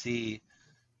wanted to see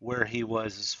where he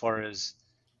was as far as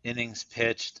innings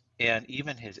pitched and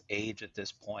even his age at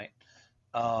this point.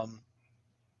 Um,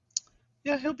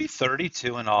 yeah, he'll be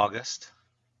 32 in August.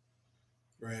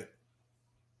 Right.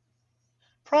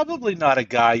 Probably not a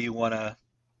guy you want to,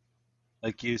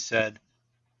 like you said.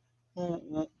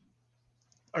 Well,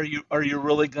 are you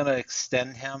really going to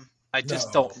extend him? I just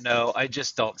No. don't know. I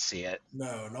just don't see it.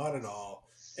 No, not at all.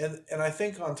 And I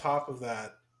think on top of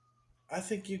that, I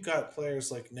think you got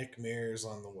players like Nick Mears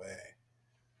on the way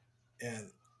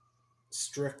and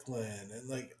Strickland and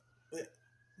like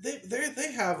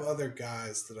they have other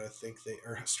guys that I think they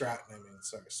or Stratton. I mean,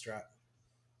 sorry, Stratton.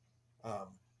 Um,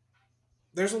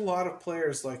 there's a lot of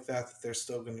players like that they're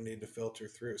still going to need to filter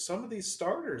through. Some of these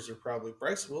starters are probably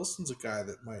Bryce Wilson's a guy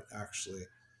that might actually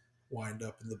wind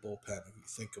up in the bullpen if you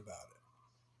think about it.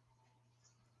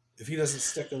 If he doesn't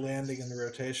stick a landing in the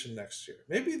rotation next year,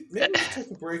 maybe we should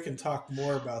take a break and talk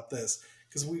more about this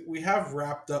because we have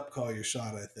wrapped up Call Your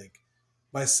Shot, I think,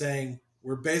 by saying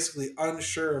we're basically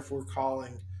unsure if we're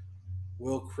calling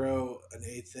Will Crow an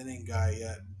eighth inning guy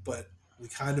yet, but we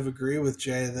kind of agree with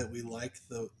Jay that we like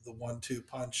the 1-2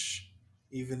 punch,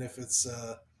 even if it's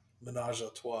menage a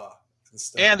trois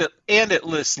instead. And it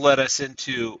led us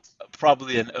into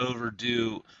probably an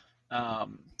overdue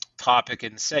um, topic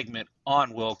and segment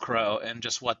on Will Crow and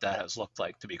just what that has looked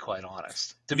like. To be quite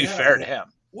honest, to be Yeah, fair to him.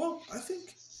 well, I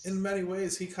think in many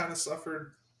ways he kind of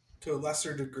suffered to a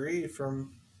lesser degree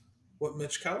from what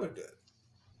Mitch Keller did.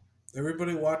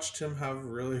 Everybody watched him have a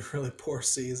really really poor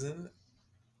season,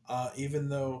 even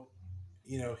though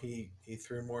he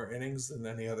threw more innings than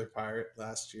any other Pirate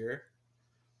last year,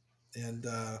 and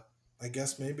I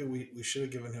guess maybe we should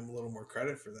have given him a little more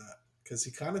credit for that because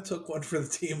he kind of took one for the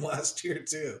team last year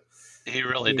too, He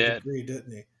really to a did. degree,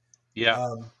 didn't he? Yeah.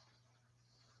 Um,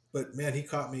 but man, he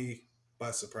caught me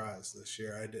by surprise this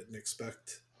year. I didn't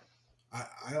expect.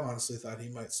 I honestly thought he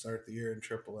might start the year in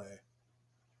AAA.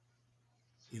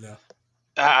 You know,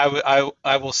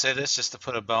 I will say this just to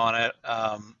put a bow on it.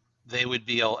 They would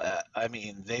be, I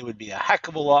mean, they would be a heck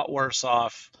of a lot worse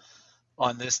off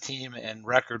on this team and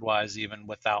record wise even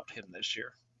without him this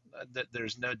year.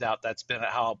 There's no doubt that's been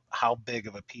how big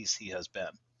of a piece he has been.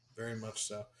 very much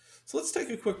so. So let's take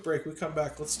a quick break. We come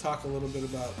back. Let's talk a little bit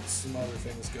about some other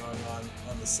things going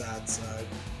on the sad side,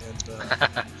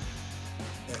 and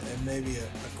maybe a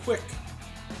quick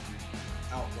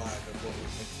outline of what we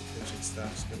think the pitching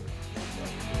staff's going to look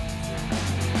like.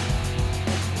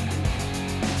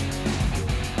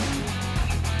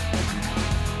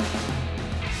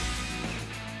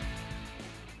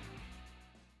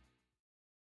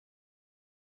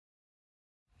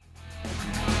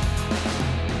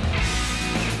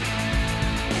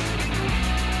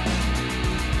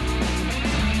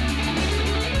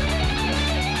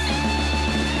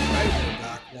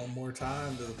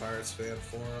 Time to the Pirates Fan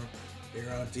Forum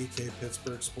here on DK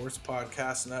Pittsburgh Sports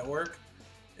Podcast Network.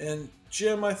 And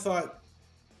Jim, I thought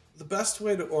the best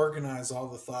way to organize all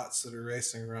the thoughts that are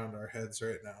racing around our heads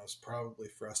right now is probably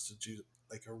for us to do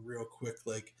like a real quick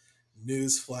like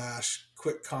news flash,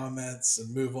 quick comments,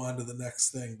 and move on to the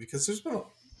next thing because there's been a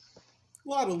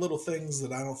lot of little things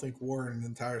that I don't think warrant an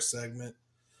entire segment,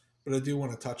 but I do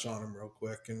want to touch on them real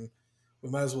quick. And we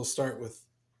might as well start with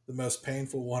the most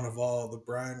painful one of all, the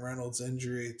Brian Reynolds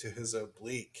injury to his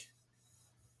oblique.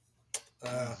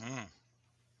 Mm-hmm.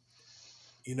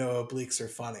 Obliques are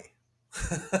funny.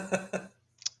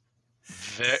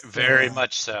 Very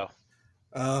much so.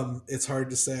 It's hard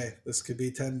to say. This could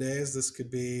be 10 days. This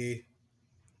could be,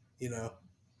 2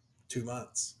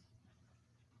 months.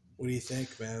 What do you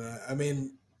think, man? I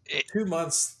mean, 2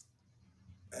 months,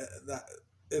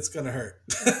 it's going to hurt.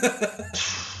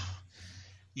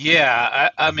 Yeah,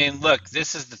 I mean, look,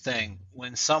 this is the thing.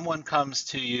 When someone comes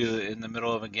to you in the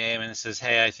middle of a game and says,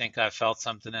 "Hey, I think I felt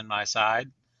something in my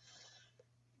side,"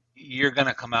 you're going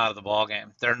to come out of the ball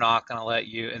game. They're not going to let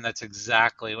you, and that's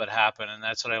exactly what happened. And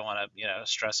that's what I want to,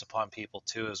 stress upon people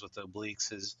too, is with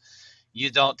obliques, is you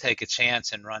don't take a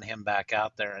chance and run him back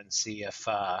out there and see if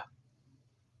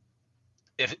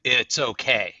it's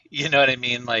okay. You know what I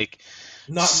mean? Like,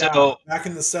 Not now. so Back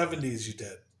in the 70s, you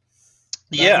did.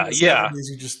 Back in yeah, the yeah. 70s,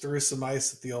 you just threw some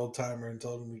ice at the old timer and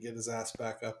told him to get his ass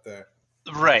back up there.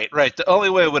 Right, right. The only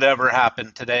way it would ever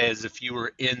happen today is if you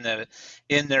were in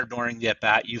there during the at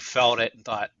bat, you felt it and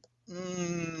thought,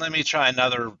 "Let me try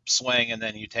another swing," and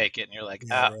then you take it and you're like, Yeah,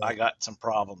 "Ah, I right. got some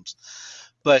problems."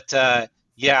 But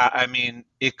yeah, I mean,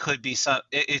 it could be some.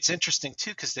 It's interesting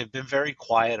too because they've been very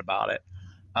quiet about it,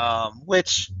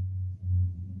 which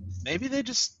maybe they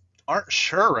just aren't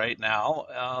sure right now,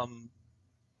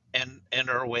 and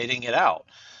are waiting it out.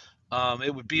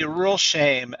 It would be a real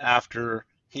shame after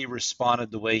he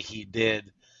responded the way he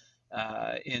did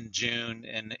in June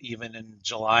and even in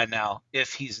July now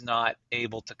if he's not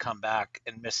able to come back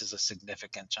and misses a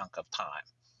significant chunk of time.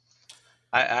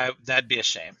 I that'd be a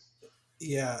shame.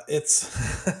 Yeah, it's.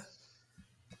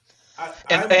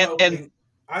 And I'm and and hoping.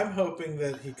 I'm hoping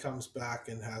that he comes back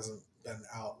and hasn't been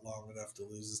out long enough to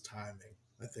lose his timing.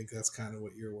 I think that's kind of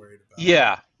what you're worried about.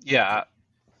 yeah, yeah,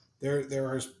 There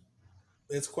are.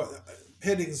 It's quite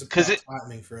hitting's because about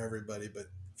timing for everybody, but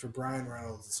for Brian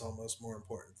Reynolds, it's almost more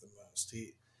important than most.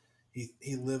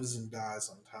 He lives and dies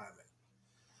on timing.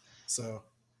 So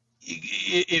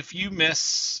if you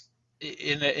miss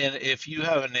in if you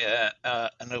have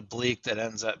an oblique that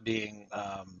ends up being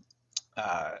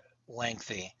uh,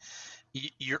 lengthy,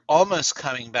 you're almost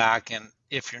coming back, and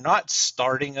if you're not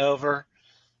starting over,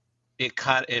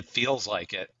 it feels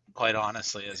like it, quite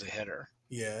honestly, as a hitter.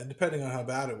 yeah, and depending on how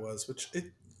bad it was, which it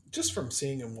just from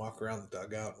seeing him walk around the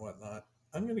dugout and whatnot,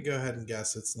 I'm gonna go ahead and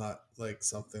guess it's not like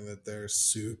something that they're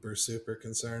super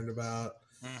concerned about.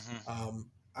 Hmm.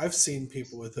 I've seen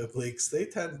people with obliques; they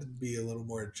tend to be a little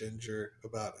more ginger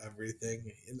about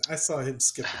everything, and I saw him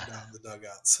skipping down the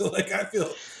dugout. So like, I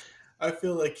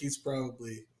feel like he's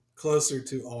probably closer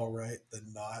to all right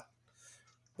than not.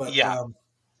 But Yeah.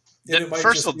 and it might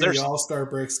First of just all, be the All Star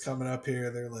breaks coming up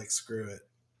here. They're like, screw it,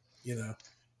 you know.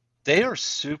 they are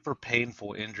super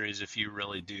painful injuries if you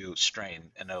really do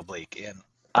strain an oblique. And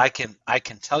I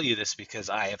can tell you this because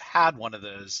I have had one of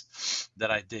those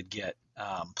that I did get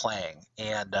playing.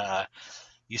 And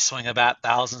you swing a bat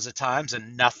thousands of times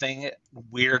and nothing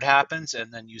weird happens,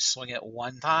 and then you swing it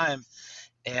one time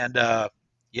and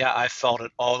yeah, I felt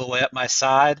it all the way up my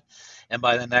side. And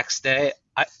by the next day,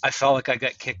 I felt like I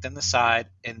got kicked in the side,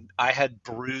 and I had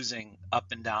bruising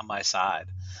up and down my side.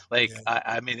 Like Yeah,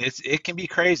 I mean, it can be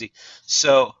crazy.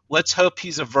 So let's hope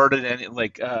he's averted any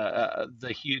like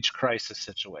the huge crisis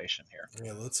situation here.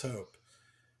 yeah. Let's hope.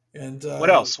 And What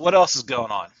else? What else is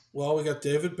going on? well, we got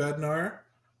David Bednar,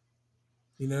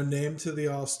 named to the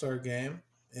All Star game,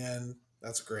 and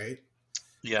that's great.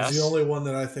 He's the Yes. only one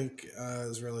that I think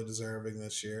is really deserving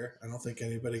this year. I don't think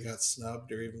anybody got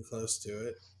snubbed or even close to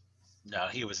it. No,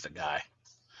 he was the guy.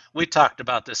 We talked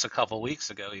about this a couple weeks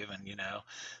ago, even,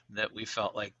 that we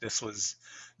felt like this was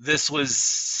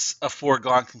a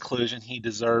foregone conclusion. He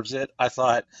deserves it. I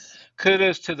thought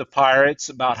kudos to the Pirates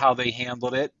about how they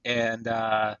handled it, and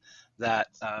that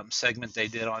segment they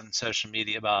did on social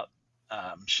media about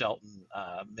Shelton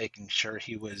making sure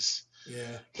he was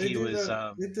Yeah, they he do was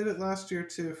that. They did it last year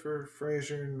too for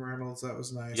Frazier and Reynolds. That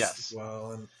was nice as yes,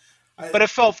 well. And but I, it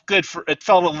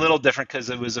felt a little different because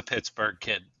it was a Pittsburgh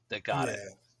kid that got it. yeah,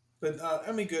 but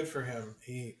I mean, good for him.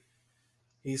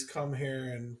 He's come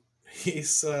here and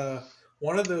he's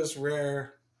one of those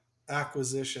rare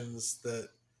acquisitions that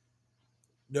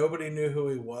nobody knew who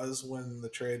he was when the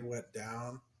trade went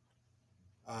down.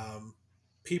 Um,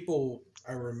 People,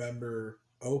 I remember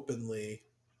openly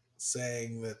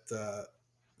saying that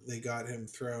they got him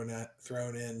thrown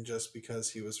in just because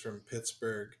he was from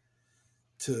Pittsburgh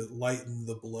to lighten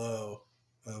the blow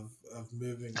of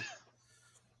moving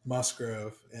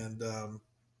Musgrove, and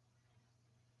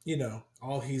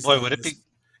all he's Boy, done would it is be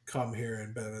come here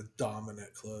and been a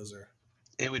dominant closer.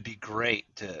 it would be great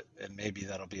to, and maybe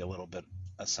that'll be a little bit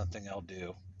of something I'll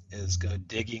do, is go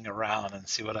digging around and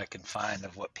see what I can find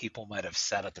of what people might have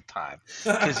said at the time.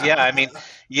 Because yeah, I mean,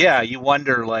 yeah, you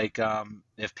wonder like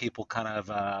if people kind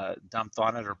of dumped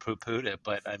on it or poo-pooed it,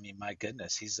 but I mean, my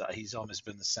goodness, he's almost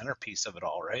been the centerpiece of it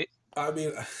all, right? I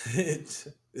mean,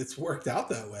 it's worked out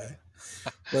that way.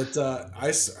 But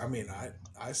I mean,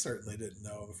 I certainly didn't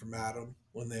know him from Adam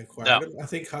when they No, acquired him. I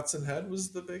think Hudson Head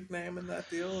was the big name in that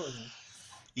deal, and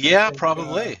I Yeah, think,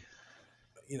 probably.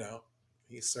 you know,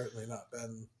 he's certainly not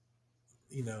been,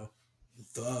 you know,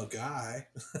 the guy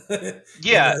in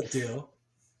Yeah, that deal.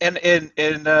 and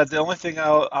the only thing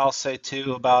I'll say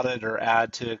too about it or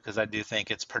add to it, because I do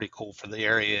think it's pretty cool for the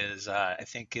area, is I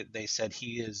think they said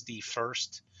he is the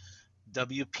first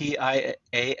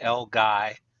WPIAL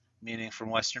guy, meaning from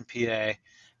Western PA,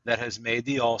 that has made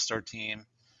the All Star team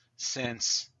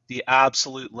since the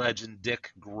absolute legend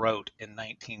Dick Groat in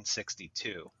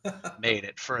 1962 made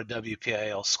it for a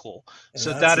WPIAL school. And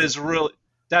So that's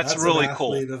that's an really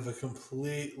cool. athlete of a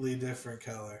completely different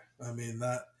color. I mean,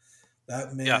 that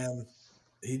Yeah. man,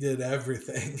 he did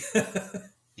everything.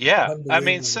 Yeah, I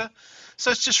mean, Unbelievable. so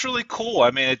it's just really cool.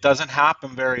 I mean, it doesn't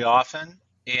happen very often,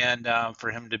 and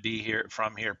for him to be here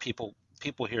from here, people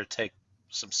here take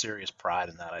some serious pride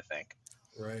in that, I think.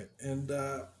 Right. And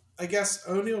I guess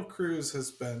O'Neal Cruz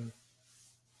he's been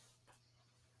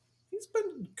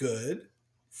good.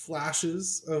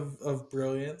 Flashes of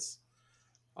brilliance.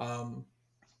 Um,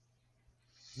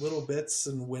 little bits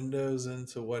and windows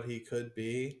into what he could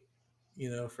be,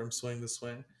 from swing to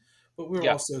swing. But we're Yeah,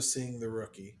 also seeing the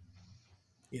rookie.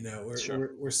 sure.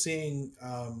 We're seeing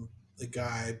the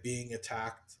guy being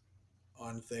attacked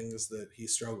on things that he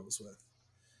struggles with.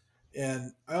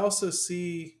 And I also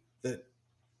see that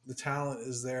the talent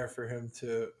is there for him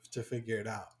to figure it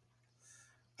out.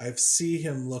 I see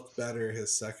him look better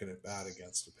his second at bat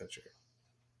against a pitcher,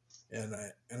 and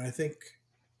I think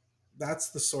that's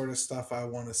the sort of stuff I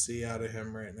want to see out of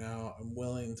him right now. I'm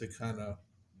willing to kind of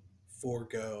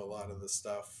forego a lot of the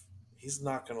stuff. He's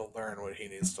not going to learn what he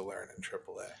needs to learn in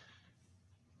AAA.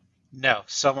 No,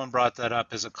 someone brought that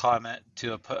up as a comment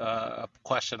to a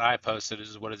question I posted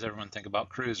is what does everyone think about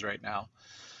Cruz right now?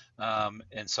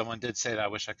 And someone did say that I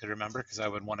wish I could remember because I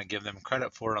would want to give them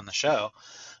credit for it on the show,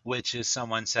 which is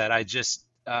someone said, I just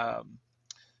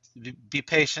be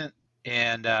patient,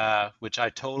 and which I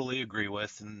totally agree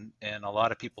with, and a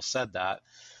lot of people said that,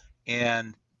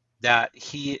 and that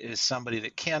he is somebody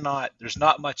that cannot. There's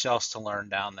not much else to learn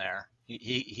down there.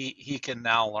 He can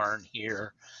now learn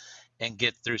here and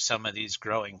get through some of these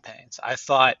growing pains. I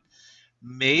thought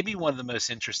maybe one of the most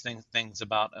interesting things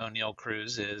about O'Neal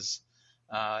Cruz is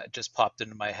it just popped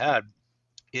into my head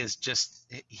is just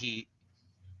he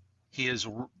is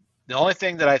the only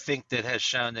thing that I think that has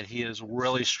shown that he has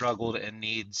really struggled and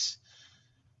needs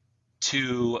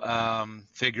to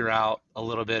figure out a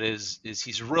little bit is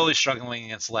he's really struggling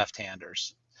against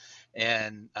left-handers,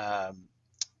 and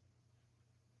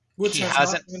Which he has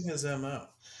not hasn't. been his MO.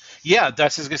 Yeah,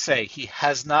 that's what I was gonna say. He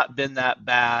has not been that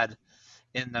bad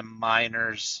in the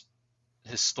minors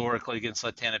historically against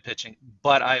left-handed pitching,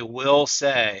 but I will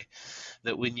say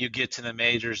that when you get to the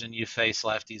majors and you face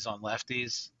lefties on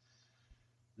lefties,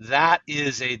 that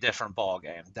is a different ball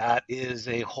game. That is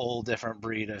a whole different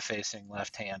breed of facing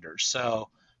left-handers. So,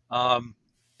 um,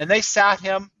 and they sat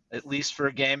him at least for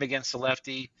a game against the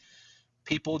lefty.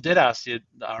 People did ask you,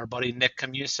 our buddy Nick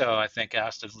Camuso, I think,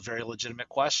 asked a very legitimate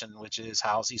question, which is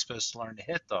how's he supposed to learn to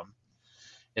hit them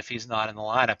if he's not in the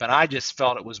lineup? And I just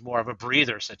felt it was more of a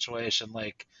breather situation,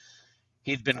 like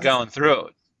he'd been I th- going through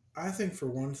it. I think for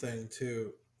one thing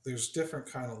too, there's different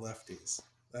kind of lefties.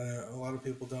 A lot of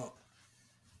people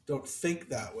don't think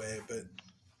that way, but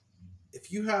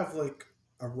if you have like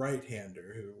a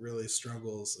right-hander who really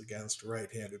struggles against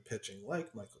right-handed pitching,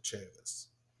 like Michael Chavis,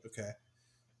 okay,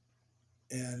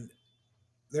 and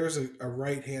there's a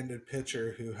right-handed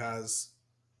pitcher who has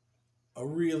a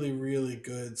really really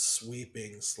good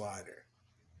sweeping slider.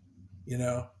 You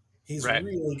know, he's Right.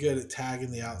 really good at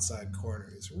tagging the outside corner.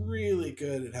 He's really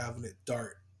good at having it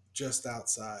dart just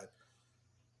outside.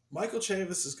 Michael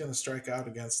Chavis is going to strike out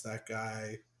against that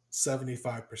guy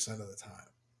 75% of the time.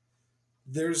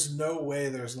 There's no way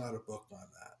there's not a book on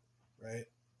that, right?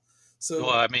 Well,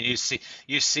 So, I mean, you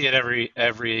see it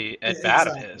every yeah, at bat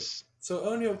of exactly. his. So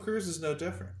O'Neal Cruz is no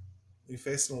different. He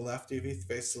facing a lefty. If he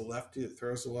faces a lefty that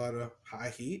throws a lot of high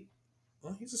heat,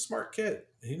 well, he's a smart kid.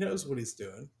 He knows what he's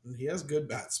doing, and he has good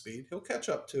bat speed. He'll catch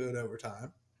up to it over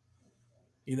time.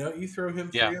 You throw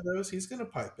him Yeah. three of those, he's going to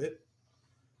pipe it.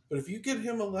 But if you get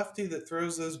him a lefty that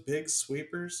throws those big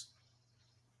sweepers,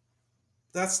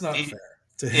 that's not He, fair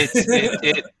to it's it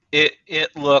him. it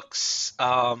it looks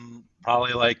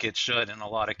probably like it should in a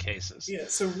lot of cases. Yeah,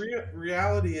 so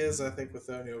reality is, I think, with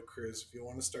O'Neal Cruz, if you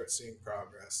want to start seeing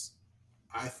progress,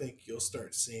 I think you'll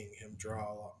start seeing him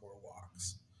draw a lot more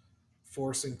walks,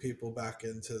 forcing people back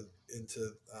into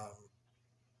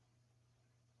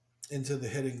the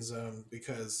hitting zone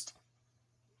because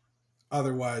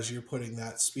otherwise you're putting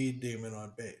that speed demon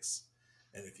on base.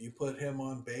 And if you put him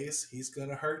on base, he's going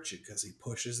to hurt you because he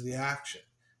pushes the action.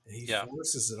 and he Yeah.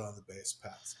 forces it on the base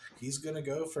paths. He's going to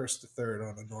go first to third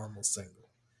on a normal single.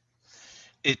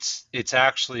 It's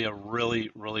actually a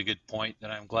really, really good point that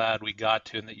I'm glad we got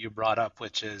to and that you brought up,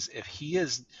 which is if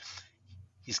he's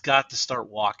got to start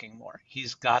walking more.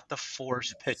 He's got to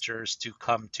force Yes. pitchers to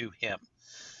come to him.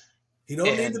 He don't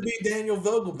need to And be Daniel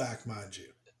Vogelback, mind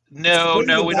you. no, Bring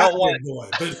no, the we bat, don't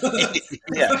want. big boy.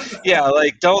 But Yeah, yeah,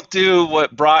 like don't do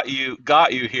what got you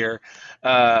here.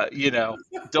 You know,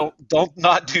 don't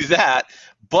not do that.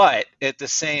 But at the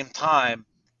same time,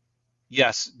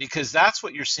 yes, because that's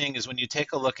what you're seeing is when you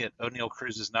take a look at O'Neill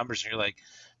Cruz's numbers and you're like,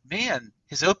 man,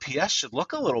 his OPS should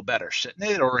look a little better, shouldn't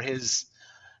it? Or his,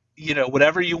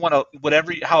 however you want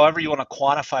to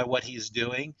quantify what he's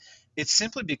doing. It's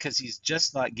simply because he's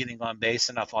just not getting on base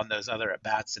enough on those other at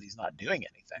bats that he's not doing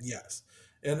anything. yes,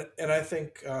 and I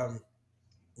think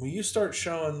when you start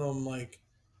showing them like,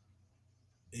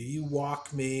 you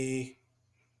walk me,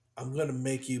 I'm going to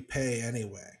make you pay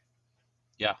anyway.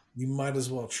 Yeah, You might as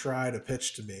well try to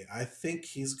pitch to me. I think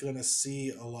he's going to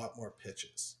see a lot more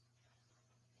pitches.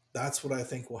 That's what I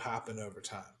think will happen over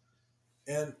time.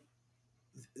 And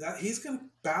that he's going to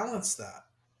balance that.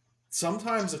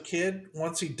 Sometimes a kid,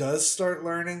 once he does start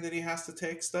learning that he has to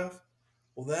take stuff,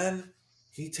 well, then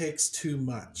he takes too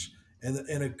much. And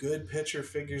a good pitcher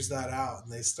figures that out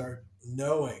and they start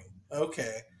knowing,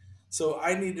 okay, so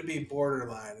I need to be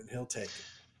borderline and he'll take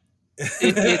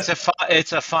it's it.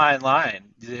 it's a fine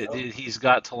line. Yep. He's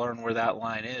got to learn where that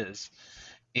line is.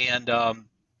 And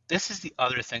this is the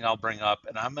other thing I'll bring up,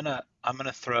 and I'm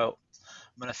gonna throw.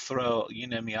 You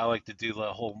know me, I like to do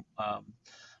the whole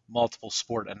multiple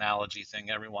sport analogy thing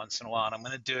every once in a while, and I'm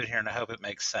gonna do it here, and I hope it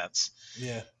makes sense.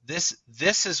 Yeah. This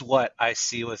is what I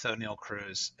see with O'Neill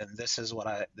Cruz, and this is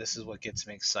what gets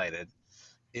me excited,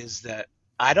 is that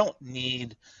I don't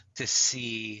need to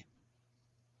see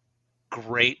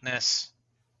greatness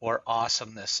or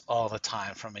awesomeness all the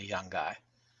time from a young guy.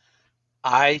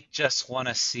 I just want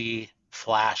to see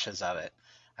flashes of it.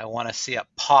 I want to see it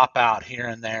pop out here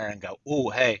and there and go, "Ooh,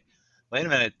 hey, wait a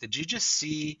minute. Did you just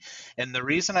see?" And the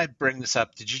reason I bring this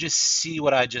up, did you just see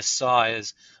what I just saw?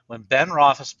 Is when Ben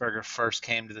Roethlisberger first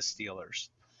came to the Steelers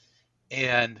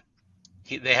and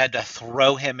they had to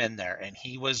throw him in there and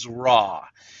he was raw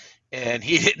and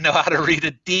he didn't know how to read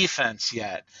a defense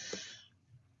yet.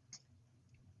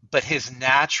 But his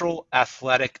natural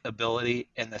athletic ability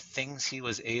and the things he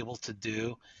was able to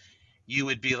do, you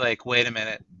would be like, wait a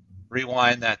minute,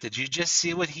 rewind that. Did you just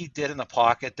see what he did in the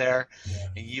pocket there?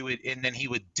 Yeah. And then he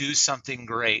would do something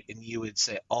great, and you would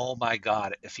say, oh my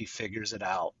God, if he figures it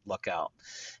out, look out.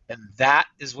 And that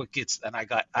is what gets, and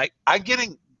I'm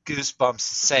getting goosebumps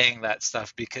saying that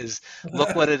stuff because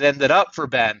look what it ended up for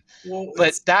Ben. Well, But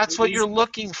it that's what is you're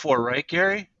looking for, right,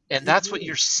 Gary? And it that's what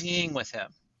you're is seeing with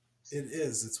him. it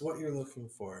is. It's what you're looking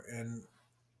for, and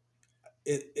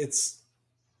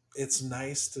it's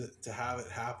nice to have it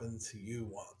happen to you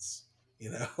once. You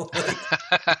know, like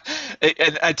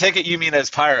And I take it you mean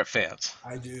as Pirate fans.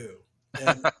 I do,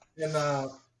 and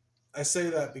I say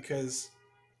that because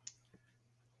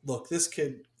look, this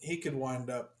kid, he could wind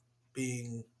up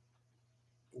being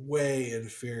way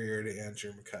inferior to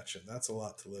Andrew McCutcheon. That's a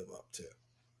lot to live up to.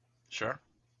 Sure.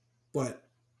 But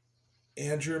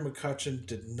Andrew McCutcheon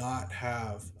did not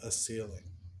have a ceiling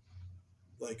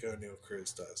like O'Neill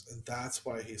Cruz does, and that's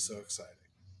why he's so exciting.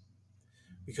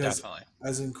 Because Definitely.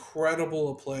 as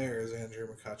incredible a player as Andrew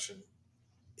McCutcheon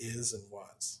is and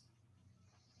was,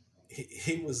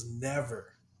 he was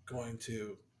never going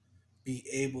to be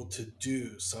able to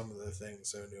do some of the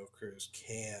things O'Neill Cruz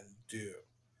can do.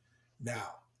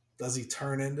 Now, does he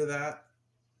turn into that?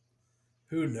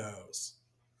 Who knows?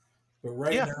 But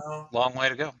right Yeah. now, Long way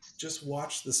to go. just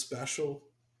watch the special,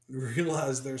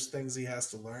 realize there's things he has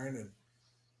to learn, and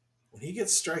when he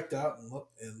gets striked out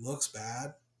and looks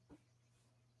bad,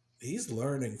 he's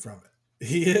learning from it.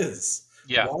 He is.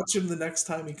 Yeah. Watch him the next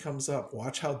time he comes up.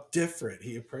 Watch how different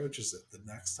he approaches it the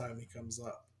next time he comes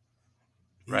up.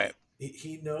 Right.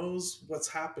 He knows what's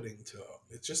happening to him.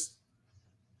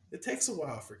 It takes a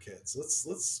while for kids.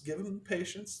 Let's give him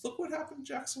patience. Look what happened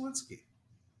to Jack Sawinski.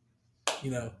 You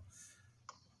know,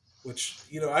 which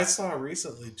I saw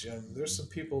recently, Jim. There's some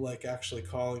people like actually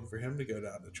calling for him to go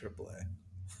down to AAA.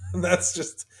 And that's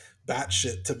just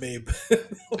batshit to me.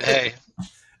 Hey.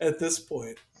 At this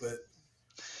point, but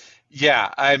Yeah.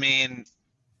 I mean,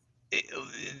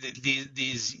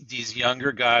 these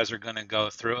younger guys are going to go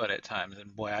through it at times,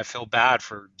 and boy, I feel bad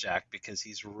for Jack because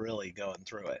he's really going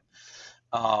through it.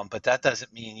 But that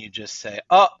doesn't mean you just say,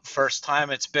 "Oh, first time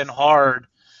it's been hard.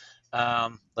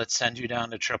 Let's send you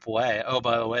down to AAA." Oh,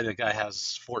 by the way, the guy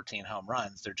has 14 home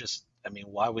runs. They're just I mean,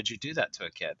 why would you do that to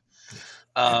a kid?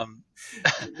 Um,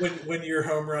 when your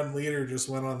home run leader just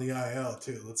went on the IL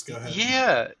too. Let's go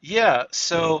ahead. yeah.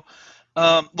 So,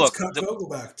 Let's look, cut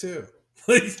Vogelback too.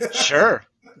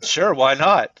 sure, why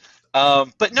not?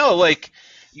 But no, like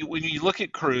when you look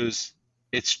at Cruz,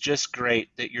 it's just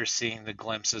great that you're seeing the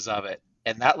glimpses of it,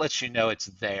 and that lets you know it's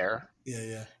there.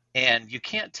 Yeah. And you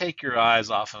can't take your eyes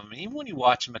off him. Even when you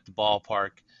watch him at the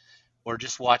ballpark or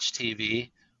just watch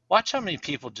TV, watch how many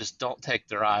people just don't take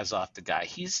their eyes off the guy.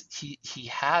 He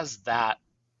has that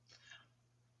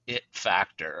it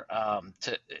factor.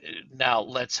 Now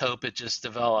let's hope it just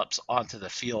develops onto the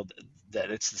field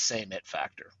that it's the same it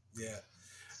factor. Yeah.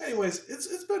 Anyways,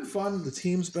 it's been fun. The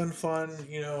team's been fun.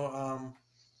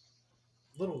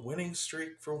 Little winning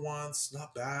streak for once,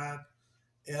 not bad.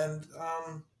 And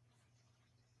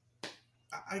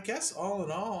I guess all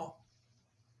in all,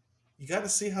 you got to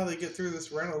see how they get through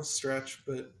this Reynolds stretch.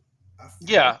 But I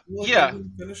feel like they're going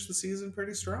to finish the season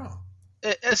pretty strong.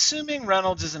 Assuming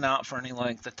Reynolds isn't out for any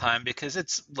length of time,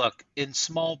 because look, in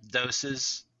small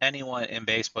doses, anyone in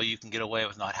baseball, you can get away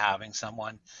with not having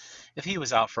someone. If he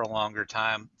was out for a longer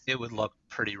time, it would look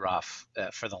pretty rough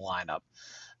for the lineup.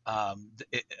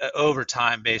 Over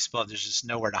time, baseball, there's just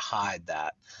nowhere to hide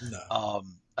that. No.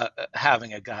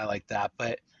 Having a guy like that.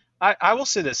 But I will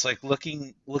say this, like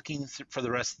looking for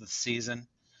the rest of the season,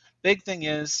 big thing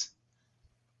is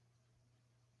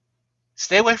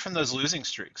stay away from those losing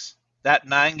streaks. That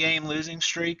 9-game losing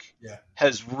streak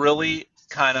has really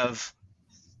kind of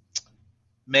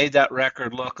made that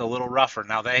record look a little rougher.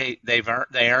 Now they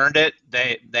earned it.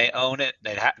 They own it.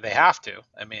 They have to.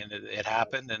 I mean, it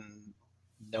happened, and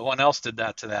no one else did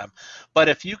that to them. But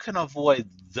if you can avoid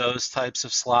those types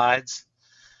of slides,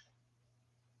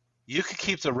 you could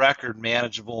keep the record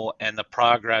manageable and the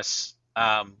progress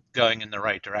going in the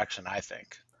right direction, I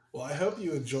think. Well, I hope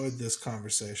you enjoyed this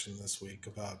conversation this week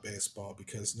about baseball,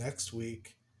 because next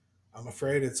week, I'm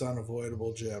afraid it's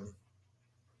unavoidable, Jim.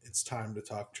 It's time to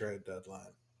talk trade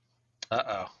deadline.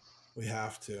 Uh-oh. We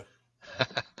have to.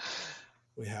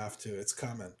 We have to. It's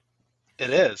coming. It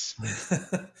is.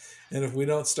 And if we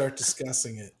don't start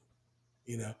discussing it,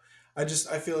 I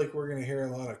feel like we're going to hear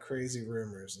a lot of crazy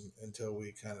rumors until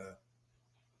we kind of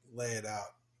lay it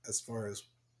out as far as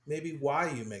maybe why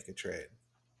you make a trade.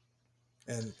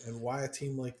 And why a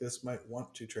team like this might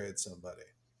want to trade somebody.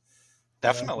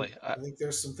 Definitely. I think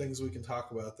there's some things we can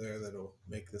talk about there that'll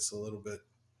make this a little bit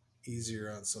easier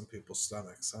on some people's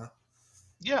stomachs, huh?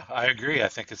 Yeah, I agree. I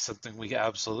think it's something we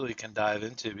absolutely can dive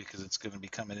into, because it's going to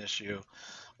become an issue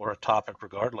or a topic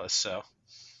regardless. So,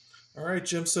 all right,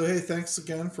 Jim. So, hey, thanks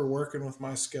again for working with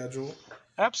my schedule.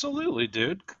 Absolutely,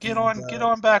 dude. Get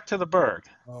on back to the Berg.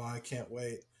 Oh, I can't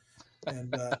wait.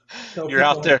 And you're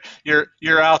out there.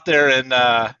 You're out there in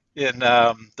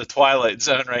the Twilight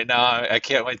Zone right now. I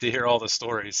can't wait to hear all the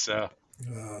stories. So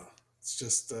it's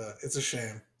just it's a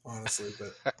shame, honestly.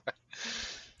 But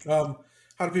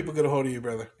how do people get a hold of you,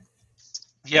 brother?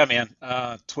 Yeah, man.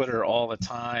 Twitter all the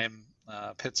time.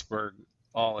 Pittsburgh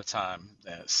all the time.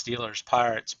 Steelers,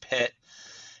 Pirates, Pitt,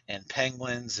 and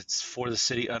Penguins. It's for the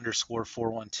city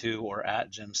 _412 or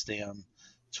at JimStam22.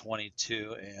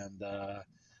 And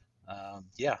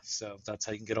so that's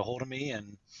how you can get a hold of me,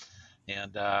 and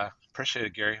appreciate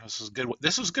it, Gary. This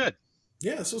was good.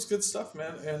 Yeah, this was good stuff,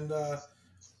 man. And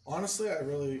honestly, I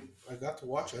got to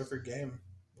watch every game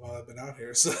while I've been out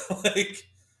here. So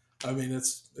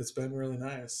it's been really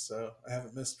nice. So I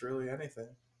haven't missed really anything.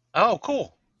 Oh,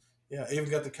 cool. Yeah, I even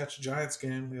got to catch a Giants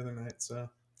game the other night. So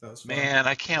that was fun. Man,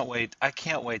 I can't wait. I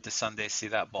can't wait to Sunday see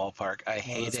that ballpark. I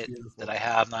hate it that I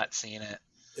have not seen it.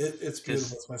 It's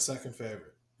beautiful. It's my second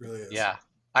favorite. Really is. Yeah.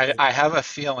 I have a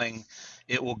feeling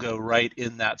it will go right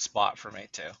in that spot for me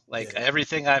too.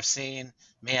 Everything I've seen,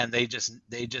 man, they just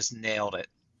nailed it.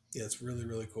 Yeah, it's really,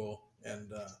 really cool. And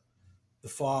the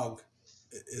fog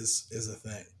is a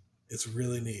thing. It's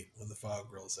really neat when the fog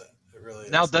rolls in. It really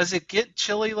is. Now, does it get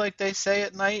chilly like they say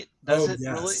at night? Does it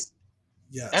yes. really?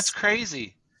 Yes. That's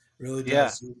crazy. It really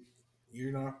does. Yeah.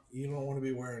 You don't want to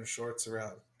be wearing shorts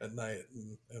around at night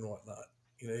and whatnot.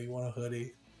 You want a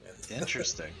hoodie.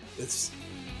 Interesting. It's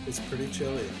pretty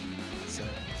chilly. So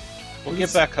we'll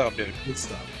get back home, dude. Good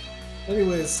stuff.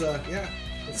 Anyways,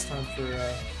 it's time for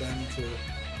Ben to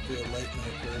do a late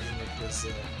night version of this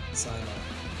sign off.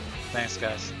 Thanks,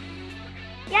 guys.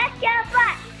 Get your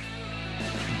butt!